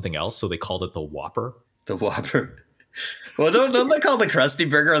call it something else. So they called it the Whopper. The Whopper. Well, don't they call the Krusty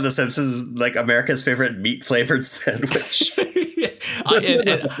Burger on The Simpsons like America's favorite meat-flavored sandwich?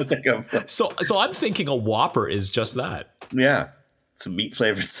 So I'm thinking a Whopper is just that. Yeah. It's a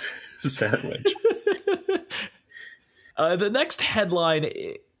meat-flavored sandwich. The next headline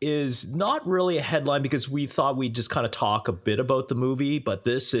is not really a headline because we thought we'd just kind of talk a bit about the movie, but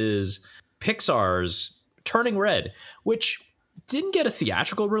this is Pixar's Turning Red, which didn't get a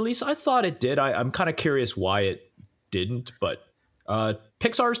theatrical release. I thought it did. I'm kind of curious why it didn't, but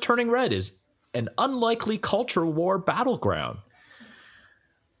Pixar's Turning Red is an unlikely culture war battleground.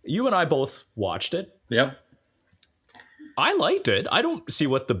 You and I both watched it. Yep. I liked it. I don't see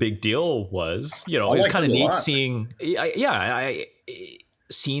what the big deal was. You know, it was kind of neat seeing,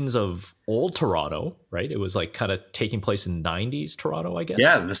 scenes of old Toronto, right? It was like kind of taking place in 90s Toronto, I guess.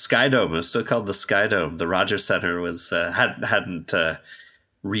 Yeah, the Sky Dome. It was still called the Sky Dome. The Rogers Center was hadn't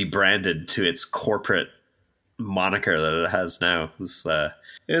rebranded to its corporate moniker that it has now. It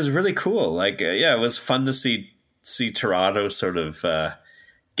was really cool. Like, it was fun to see Toronto sort of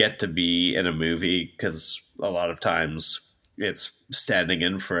get to be in a movie, because a lot of times it's standing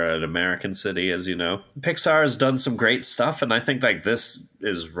in for an American city, as you know. Pixar has done some great stuff, and I think like this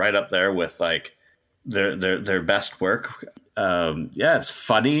is right up there with like their best work. It's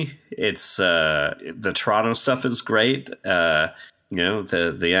funny. It's the Toronto stuff is great. The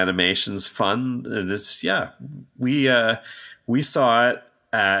animation's fun, and it's we saw it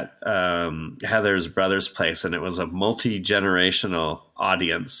at Heather's brother's place, and it was a multi-generational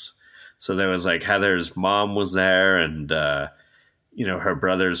audience. So there was like Heather's mom was there, and her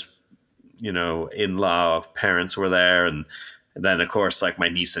brother's in-law parents were there, and then of course like my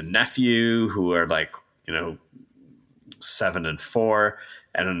niece and nephew, who are like 7 and 4,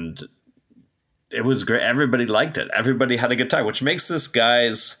 and it was great. Everybody liked it. Everybody had a good time, which makes this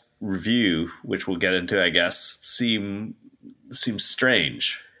guy's review, which we'll get into, I guess, seem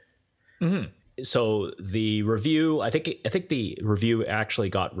strange. Mm-hmm. So the review, I think the review actually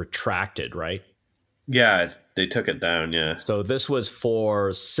got retracted, right? Yeah, they took it down. Yeah. So this was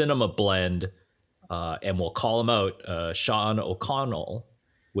for Cinema Blend, and we'll call him out, Sean O'Connell,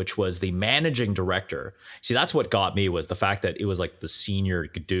 which was the managing director. See, that's what got me, was the fact that it was like the senior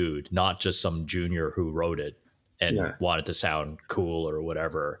dude, not just some junior who wrote it and wanted to sound cool or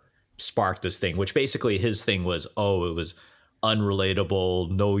whatever, sparked this thing, which basically his thing was, it was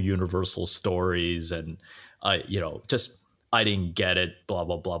unrelatable, no universal stories, and I didn't get it, blah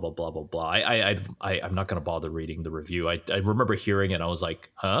blah blah blah blah blah blah. I'm not gonna bother reading the review. I remember hearing it and I was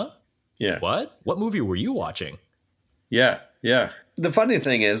like, huh? Yeah. What movie were you watching? Yeah. The funny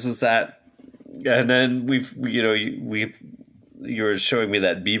thing is that, and then you were showing me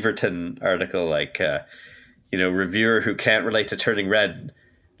that Beaverton article, like reviewer who can't relate to Turning Red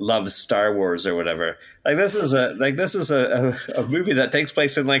loves Star Wars or whatever. Like this is a movie that takes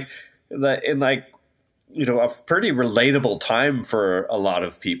place in a pretty relatable time for a lot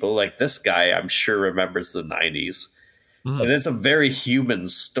of people. Like this guy, I'm sure, remembers the 90s, and it's a very human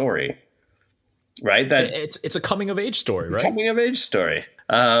story, right? That it's a coming of age story, right? Coming of age story.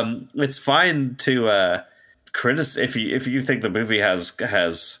 It's fine to criticize if you think the movie has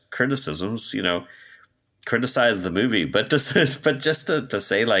criticisms. criticize the movie, but just to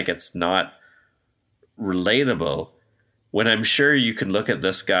say like it's not relatable, when I'm sure you can look at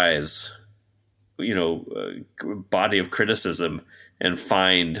this guy's, body of criticism and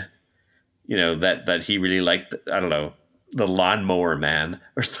find, that he really liked, I don't know, The Lawnmower Man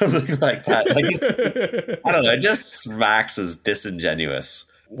or something like that. Like I don't know, it just smacks as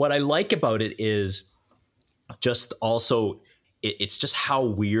disingenuous. What I like about it is just also it's just how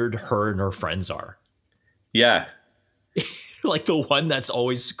weird her and her friends are. Yeah. Like the one that's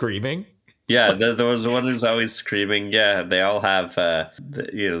always screaming. Yeah, there was one who's always screaming. Yeah, they all have, they're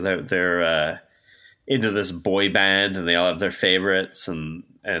into this boy band, and they all have their favorites, and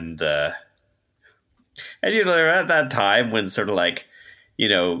they're at that time when sort of like,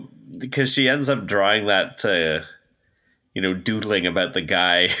 because she ends up drawing that, doodling about the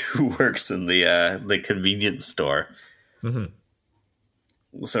guy who works in the convenience store. Mm-hmm.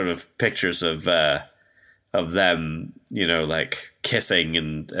 Sort of pictures of them, like kissing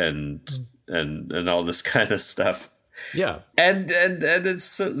and all this kind of stuff. Yeah. And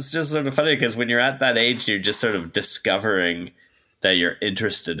it's just sort of funny because when you're at that age, you're just sort of discovering that you're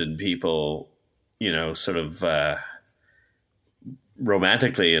interested in people, sort of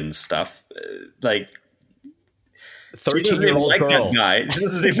romantically and stuff. Like 13-year-old girl. That guy. She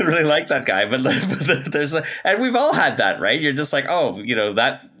doesn't even really like that guy, but there's and we've all had that, right? You're just like,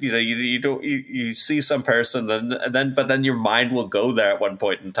 you see some person, but then your mind will go there at one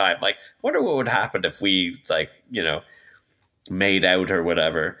point in time. Like, wonder what would happen if we made out or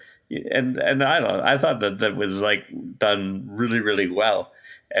whatever. And I don't know, I thought that was like done really, really well.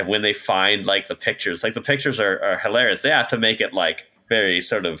 And when they find like the pictures are hilarious. They have to make it like very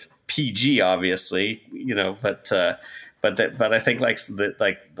sort of PG, obviously, but I think like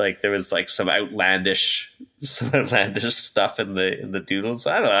there was like some outlandish stuff in the doodles.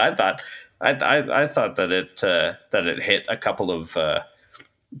 I don't know. I thought that it hit a couple of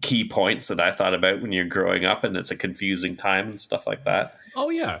key points that I thought about when you're growing up and it's a confusing time and stuff like that. Oh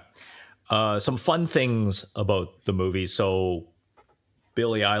yeah. Some fun things about the movie. So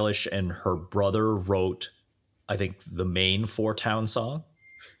Billie Eilish and her brother wrote, I think, the main Four Town song.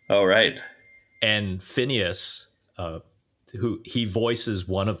 Oh, right. And Phineas, who he voices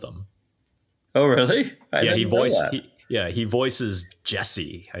one of them. Oh, really? He voices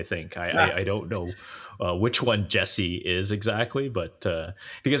Jesse, I think. I don't know which one Jesse is exactly, but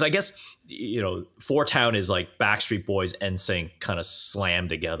because I guess, Four Town is like Backstreet Boys and NSYNC kind of slammed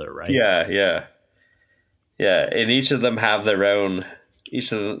together, right? Yeah. And each of them have their own.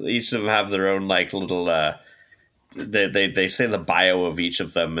 Each of them have their own like little. They say the bio of each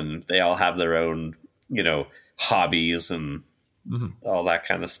of them, and they all have their own, hobbies and all that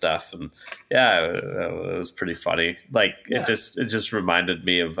kind of stuff. And yeah, it was pretty funny. Like it just reminded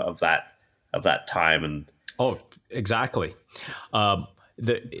me of that time. And oh, exactly.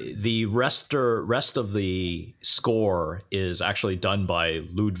 The rest of the score is actually done by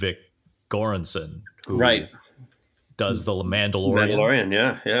Ludwig Göransson, who does the Mandalorian.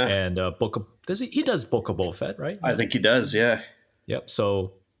 Yeah. And he does Book of Boba Fett, right? I think he does, yeah. Yep.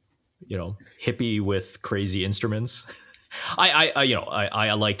 So, hippie with crazy instruments.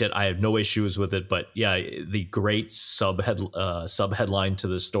 I liked it. I have no issues with it, but yeah, the great subheadline to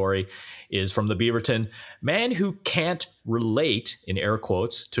this story is from the Beaverton: "Man who can't relate," in air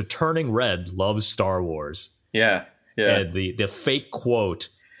quotes, "to turning red loves Star Wars." Yeah. And the fake quote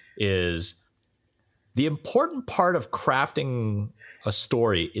is, "The important part of crafting a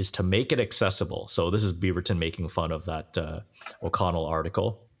story is to make it accessible." So this is Beaverton making fun of that O'Connell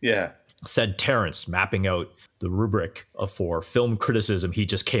article. Yeah. Said Terrence, mapping out the rubric for film criticism he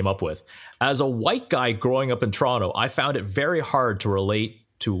just came up with. "As a white guy growing up in Toronto, I found it very hard to relate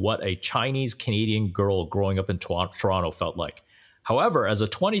to what a Chinese Canadian girl growing up in Toronto felt like. However, as a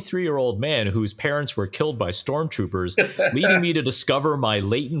 23-year-old man whose parents were killed by stormtroopers, leading me to discover my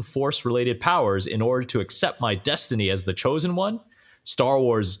latent force-related powers in order to accept my destiny as the chosen one, Star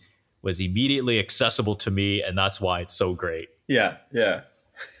Wars was immediately accessible to me, and that's why it's so great." Yeah. Yeah,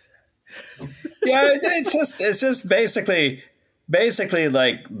 it's just basically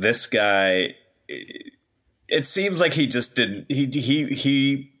like this guy. It seems like he just didn't.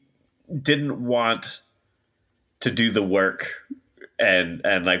 He didn't want to do the work and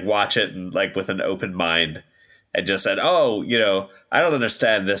like watch it and like with an open mind, and just said, "Oh, I don't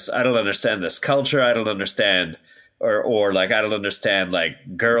understand this. I don't understand this culture. I don't understand." Or like, I don't understand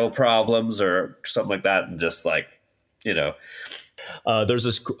like girl problems or something like that. And just like, there's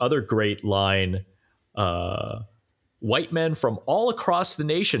this other great line. "White men from all across the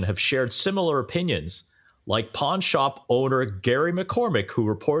nation have shared similar opinions. like pawn shop owner Gary McCormick, who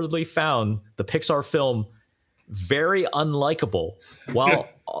reportedly found the Pixar film very unlikable, while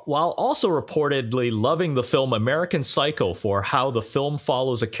also reportedly loving the film American Psycho for how the film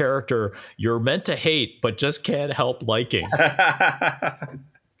follows a character you're meant to hate but just can't help liking.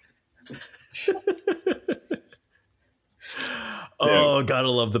 Oh,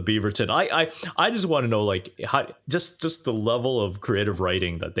 gotta love the Beaverton. I just want to know, like, how just the level of creative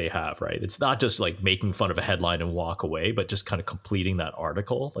writing that they have, right? It's not just like making fun of a headline and walk away, but just kind of completing that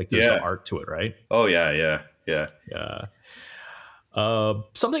article. Like there's some art to it, right? Oh yeah.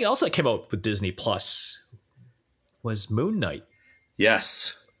 Something else that came out with Disney Plus was Moon Knight.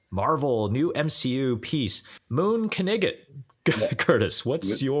 Yes. Marvel new MCU piece. Moon Knigget. Curtis,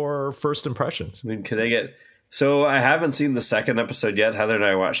 what's your first impressions? Moon Knigget. So I haven't seen the second episode yet. Heather and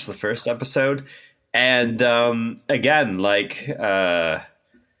I watched the first episode. And again, like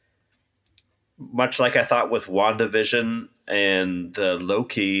much like I thought with WandaVision and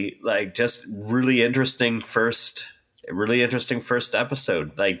Loki, like just really interesting first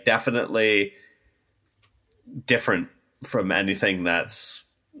episode. Like definitely different from anything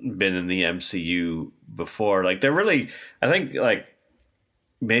that's been in the MCU before. Like they're really, I think, like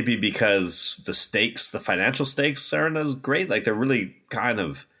maybe because the financial stakes aren't as great. Like they're really kind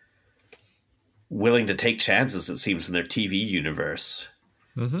of willing to take chances, it seems, in their TV universe.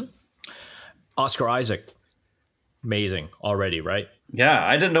 Mm-hmm. Oscar Isaac, amazing already, right? Yeah,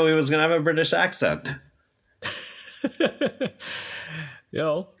 I didn't know he was going to have a British accent.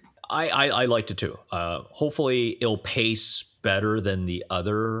 I liked it too. Hopefully it'll pace better than the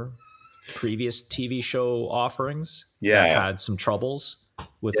other previous TV show offerings that had some troubles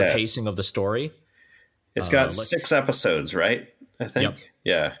with the pacing of the story. It's got 6 episodes, right? I think.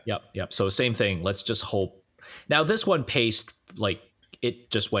 Yep. Yep. So same thing. Let's just hope. Now this one paced like it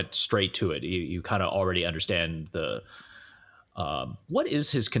just went straight to it. You kind of already understand the what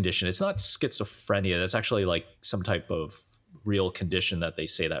is his condition? It's not schizophrenia. That's actually like some type of real condition that they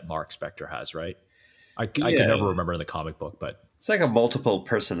say that Mark Spector has, right? I can never remember in the comic book, but it's like a multiple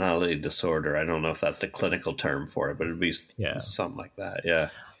personality disorder. I don't know if that's the clinical term for it, but it'd be something like that. Yeah.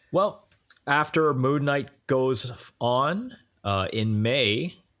 Well, after Moon Knight goes on in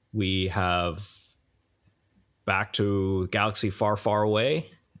May, we have Back to Galaxy Far, Far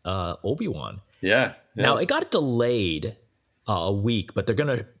Away, Obi-Wan. Yeah. Now it got delayed a week, but they're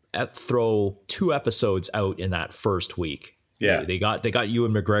gonna throw 2 episodes out in that first week. Yeah, they got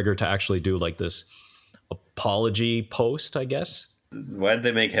Ewan McGregor to actually do like this apology post, I guess. Why did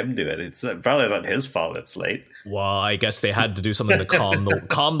they make him do it? It's probably not his fault it's late. Well, I guess they had to do something to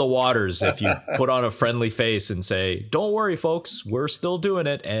calm the waters. If you put on a friendly face and say, "Don't worry, folks, we're still doing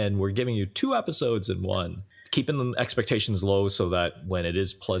it, and we're giving you 2 episodes in one," keeping the expectations low so that when it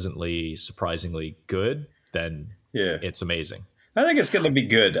is pleasantly, surprisingly good, then it's amazing. I think it's going to be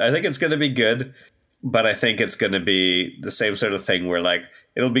good. But I think it's going to be the same sort of thing where like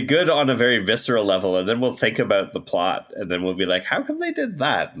it'll be good on a very visceral level, and then we'll think about the plot, and then we'll be like, how come they did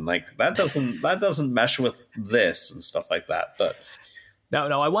that? And like that doesn't mesh with this and stuff like that. But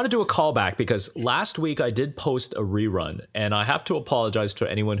now I want to do a callback because last week I did post a rerun, and I have to apologize to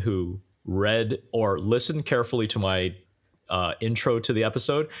anyone who read or listened carefully to my intro to the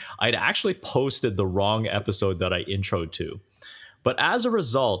episode. I'd actually posted the wrong episode that I introed to. But as a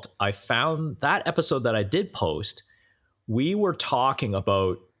result, I found that episode that I did post, we were talking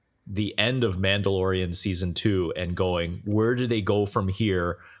about the end of Mandalorian season 2 and going, where do they go from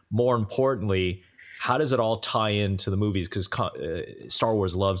here? More importantly, how does it all tie into the movies? Because Star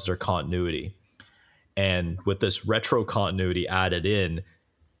Wars loves their continuity. And with this retro continuity added in,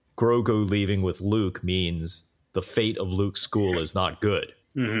 Grogu leaving with Luke means the fate of Luke's school is not good.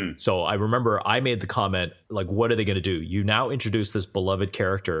 Mm-hmm. So I remember I made the comment, like, what are they going to do? You now introduce this beloved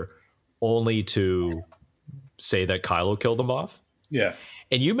character only to say that Kylo killed him off. Yeah.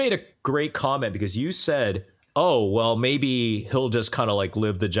 And you made a great comment because you said, oh, well, maybe he'll just kind of like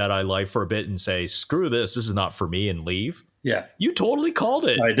live the Jedi life for a bit and say, screw this is not for me, and leave. Yeah. You totally called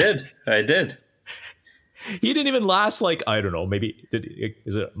it. I did. He didn't even last, like, I don't know, maybe,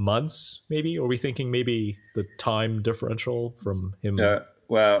 is it months, maybe? Or are we thinking maybe the time differential from him?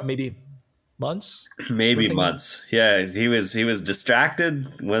 Well, maybe months? Maybe months. Yeah, he was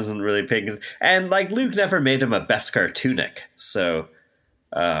distracted, wasn't really paying. And, like, Luke never made him a Beskar tunic. So,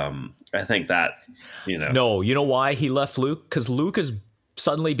 I think that, No, you know why he left Luke? Because Luke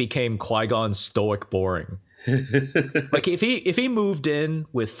suddenly became Qui-Gon's stoic boring. Like, if he moved in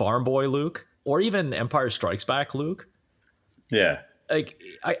with Farm Boy Luke, or even Empire Strikes Back Luke. Yeah. Like,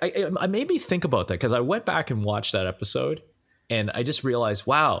 I made me think about that because I went back and watched that episode and I just realized,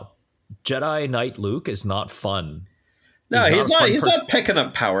 wow, Jedi Knight Luke is not fun. No, he's not picking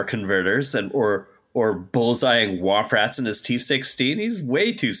up power converters or bullseyeing womp rats in his T-16. He's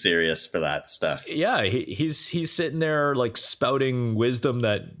way too serious for that stuff. Yeah, he's sitting there like spouting wisdom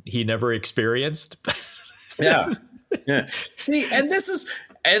that he never experienced. Yeah. See, and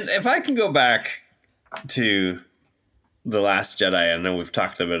if I can go back to The Last Jedi, I know we've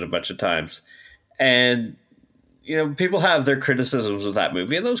talked about it a bunch of times, and people have their criticisms of that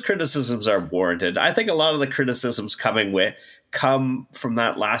movie, and those criticisms are warranted. I think a lot of the criticisms come from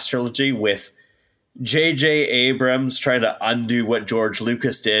that last trilogy with J.J. Abrams trying to undo what George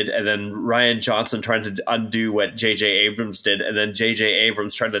Lucas did, and then Rian Johnson trying to undo what J.J. Abrams did, and then J.J.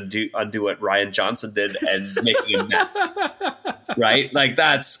 Abrams trying to undo what Rian Johnson did and making a mess. Right?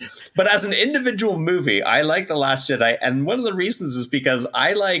 But as an individual movie, I like The Last Jedi, and one of the reasons is because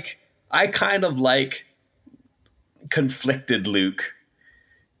I kind of like conflicted Luke.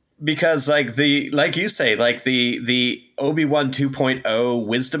 Because like you say, like the Obi-Wan 2.0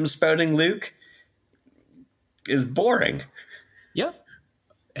 wisdom spouting Luke is boring. Yeah.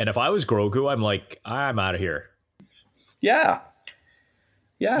 And if I was Grogu, I'm like, I'm out of here. Yeah.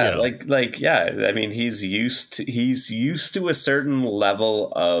 Yeah. Yeah. I mean, he's used to a certain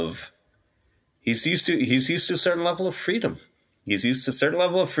level of, he's used to a certain level of freedom. He's used to a certain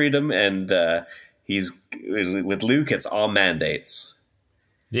level of freedom, and with Luke, it's all mandates.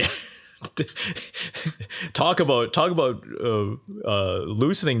 Yeah. talk about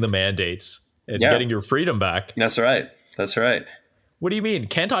loosening the mandates and getting your freedom back. That's right. What do you mean?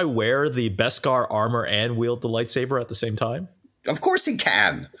 Can't I wear the Beskar armor and wield the lightsaber at the same time? Of course he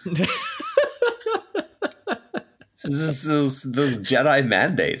can. those Jedi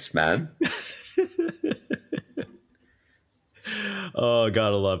mandates, man. Oh,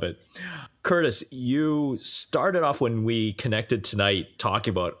 gotta love it. Curtis, you started off when we connected tonight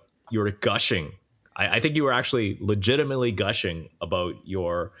talking about you were gushing. I think you were actually legitimately gushing about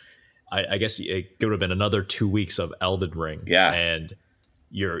your, I guess it would have been another 2 weeks of Elden Ring. Yeah. And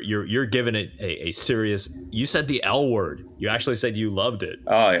you're giving it a serious, you said the L word. You actually said you loved it.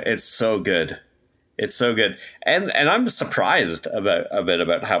 Oh, it's so good. It's so good. And I'm surprised a bit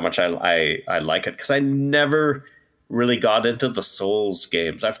about how much I like it, because I never really got into the Souls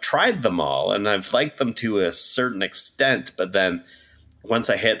games. I've tried them all and I've liked them to a certain extent, but then once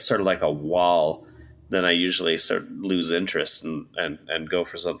I hit sort of like a wall, then I usually sort of lose interest and go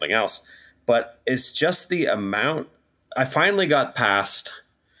for something else. But it's just the amount. I finally got past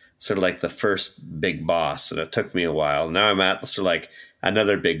sort of like the first big boss, and it took me a while. Now I'm at sort of like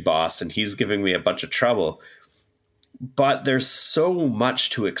another big boss, and he's giving me a bunch of trouble. But there's so much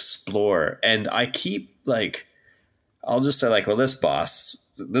to explore, and I keep like, I'll just say like, well, this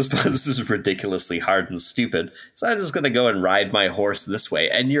boss is ridiculously hard and stupid, so I'm just going to go and ride my horse this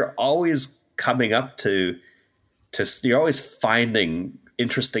way. And you're always coming up to you're always finding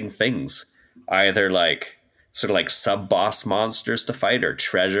interesting things, either like sort of like sub-boss monsters to fight, or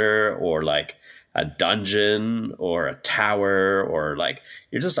treasure, or like a dungeon or a tower, or like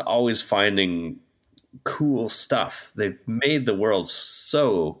you're just always finding cool stuff. They've made the world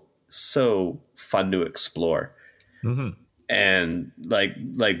so fun to explore. Mm-hmm. And like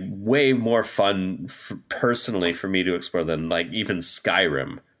way more fun personally for me to explore than like even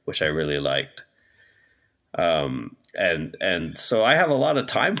Skyrim, which I really liked. And so I have a lot of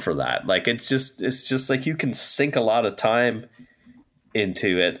time for that. Like it's just like you can sink a lot of time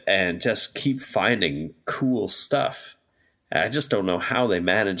into it and just keep finding cool stuff. And I just don't know how they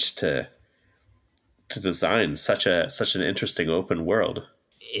managed to design such an interesting open world.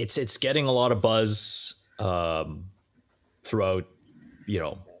 It's getting a lot of buzz throughout,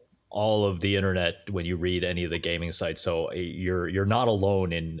 all of the internet when you read any of the gaming sites. So you're not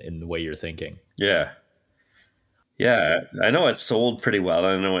alone in the way you're thinking. Yeah. Yeah, I know it's sold pretty well.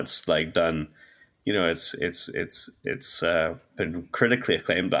 I know it's like done, it's been critically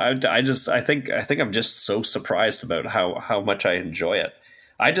acclaimed. I think I'm just so surprised about how much I enjoy it.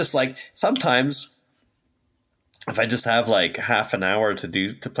 I just like, sometimes if I just have like half an hour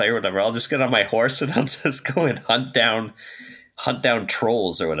to play or whatever, I'll just get on my horse and I'll just go and hunt down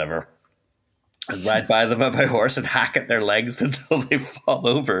trolls or whatever, and ride by them on my horse and hack at their legs until they fall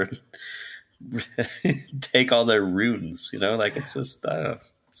over. Take all their runes, like it's just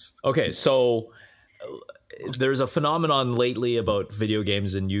okay. So there's a phenomenon lately about video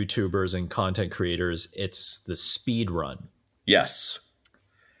games and YouTubers and content creators. It's the speed run. Yes.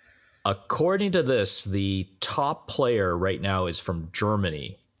 According to this, the top player right now is from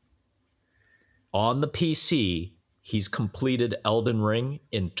Germany. On the PC, he's completed Elden Ring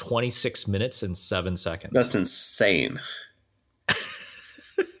in 26 minutes and 7 seconds. That's insane.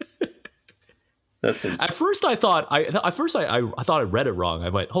 That's At first I thought I thought I read it wrong. I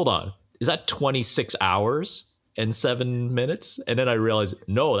went, hold on, is that 26 hours and 7 minutes? And then I realized,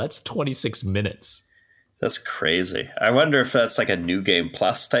 no, that's 26 minutes. That's crazy. I wonder if that's like a New Game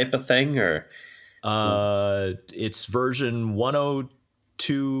Plus type of thing, or it's version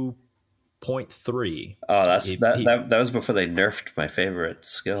 102.3. Oh, that was before they nerfed my favorite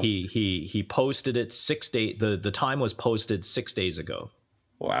skill. He posted it 6 days. The time was posted 6 days ago.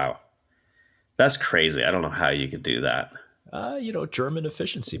 Wow, that's crazy. I don't know how you could do that. German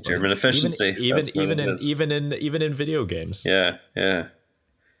efficiency. Buddy. German efficiency. Even in video games. Yeah.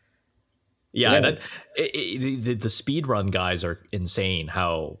 The speed run guys are insane.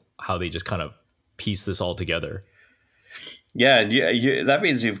 How they just kind of piece this all together. Yeah, and that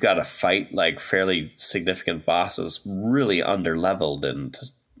means you've got to fight like fairly significant bosses, really underleveled, and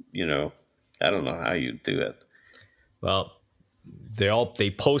I don't know how you do it. Well, they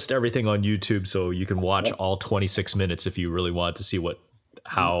post everything on YouTube, so you can watch all 26 minutes if you really want to see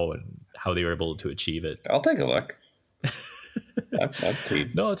how they were able to achieve it. I'll take a look.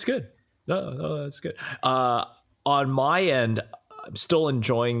 No, it's good. No, that's good. On my end, I'm still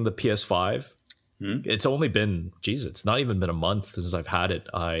enjoying the PS5. It's only been, it's not even been a month since I've had it.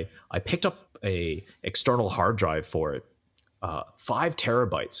 I picked up a external hard drive for it, 5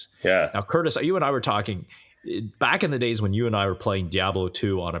 terabytes. Yeah. Now, Curtis, you and I were talking back in the days when you and I were playing Diablo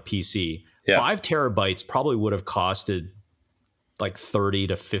 2 on a PC. Yeah. 5 terabytes probably would have costed like 30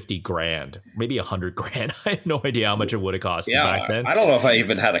 to 50 grand, maybe 100 grand. I have no idea how much it would have cost back then. I don't know if I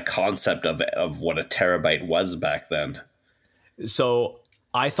even had a concept of what a terabyte was back then. So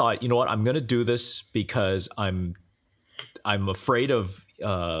I thought, you know what, I'm going to do this because I'm afraid of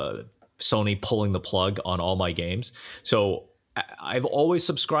Sony pulling the plug on all my games. So I've always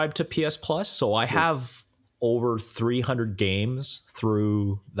subscribed to PS Plus, so I have over 300 games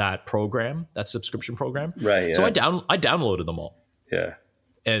through that program, that subscription program. Right. Yeah. So I downloaded them all. Yeah.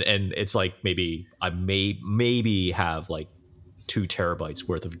 And it's like maybe I maybe have like 2 terabytes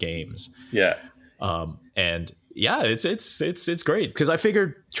worth of games. Yeah. And yeah, it's great because I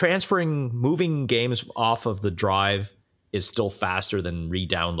figured moving games off of the drive is still faster than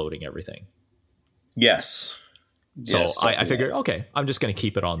re-downloading everything. Yes. So yes, I figured, okay, I'm just going to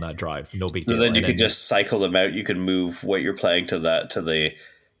keep it on that drive. No big deal. So then you could just cycle them out. You can move what you're playing to the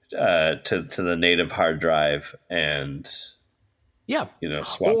native hard drive and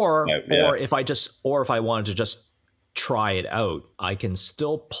swap or out. Yeah. or if I wanted to just try it out, I can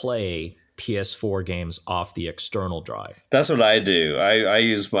still play PS4 games off the external drive. That's what I do. I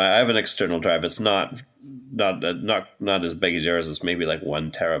have an external drive. It's not as big as yours. It's maybe like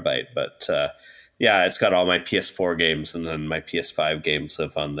 1 terabyte, but yeah, it's got all my PS4 games, and then my PS5 games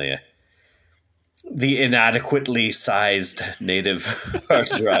live on the inadequately sized native hard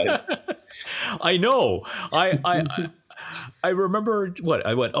drive. I know. I remember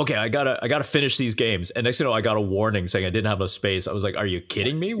I went, okay, I gotta finish these games. And next thing you know, I got a warning saying I didn't have enough space. I was like, are you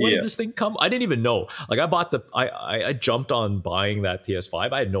kidding me? When did this thing come? I didn't even know. Like I jumped on buying that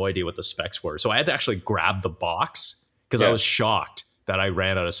PS5. I had no idea what the specs were. So I had to actually grab the box because I was shocked that I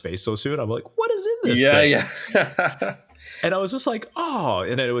ran out of space so soon. I'm like, what is in this thing? Yeah. And I was just like, oh,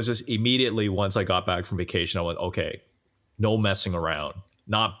 and then it was just immediately once I got back from vacation, I went, okay, no messing around,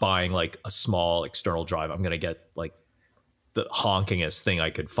 not buying like a small external drive. I'm going to get like the honkingest thing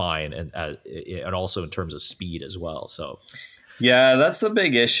I could find. And also in terms of speed as well. So yeah, that's the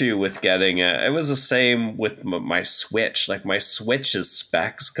big issue with getting it. It was the same with my Switch. Like my Switch's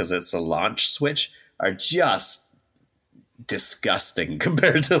specs, because it's a launch Switch, are just disgusting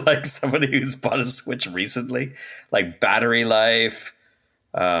compared to like somebody who's bought a Switch recently. Like battery life,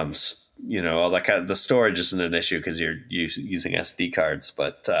 all that kind of, the storage isn't an issue because you're using SD cards,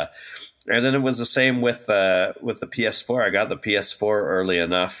 but and then it was the same with the PS4. I got the PS4 early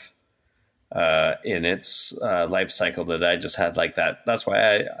enough in its life cycle that I just had like that. That's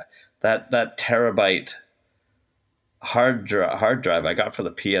why that terabyte hard drive I got for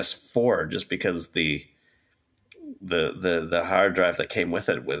the PS4 just because the hard drive that came with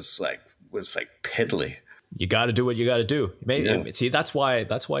it was like piddly. You got to do what you got to do. Maybe see that's why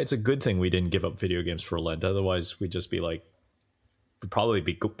it's a good thing we didn't give up video games for Lent. Otherwise, we'd just be like, we'd probably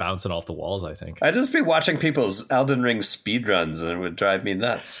be bouncing off the walls. I think I'd just be watching people's Elden Ring speedruns, and it would drive me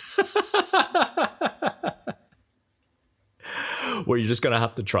nuts. Where you're just gonna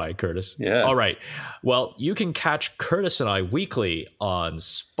have to try, Curtis. Yeah. All right. Well, you can catch Curtis and I weekly on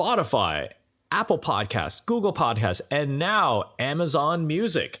Spotify, Apple Podcasts, Google Podcasts, and now Amazon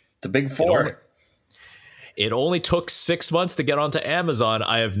Music. The big 4. It only took 6 months to get onto Amazon.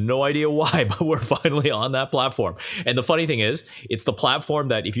 I have no idea why, but we're finally on that platform. And the funny thing is, it's the platform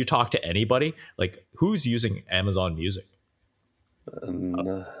that if you talk to anybody, like who's using Amazon Music? I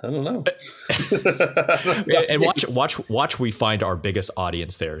don't know. And watch. We find our biggest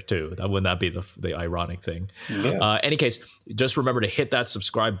audience there too. Wouldn't that be the ironic thing? Yeah. Any case, just remember to hit that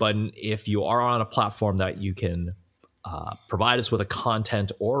subscribe button if you are on a platform that you can provide us with a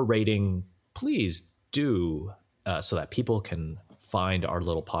content or rating. Please do so that people can find our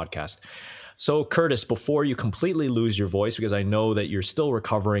little podcast. So, Curtis, before you completely lose your voice, because I know that you're still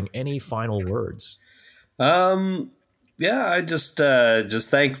recovering, any final words? Yeah, I just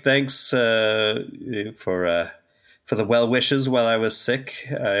thanks for the well wishes while I was sick.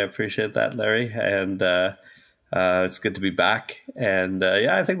 I appreciate that, Larry, and it's good to be back. And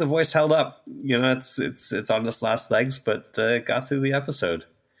yeah, I think the voice held up. You know, it's on its last legs, but got through the episode.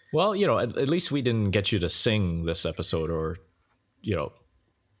 Well, you know, at least we didn't get you to sing this episode, or you know,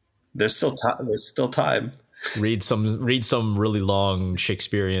 there's still time. There's still time. Read some really long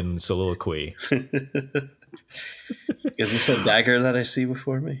Shakespearean soliloquy. Is this a dagger that I see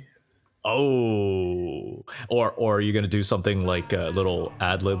before me? Oh, or are you going to do something like a little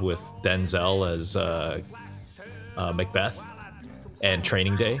ad lib with Denzel as Macbeth and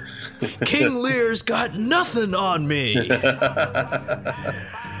Training Day? King Lear's got nothing on me.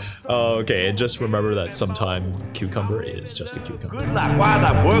 Okay, and just remember that sometime cucumber is just a cucumber. Good luck while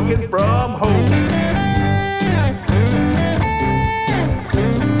I'm working from home.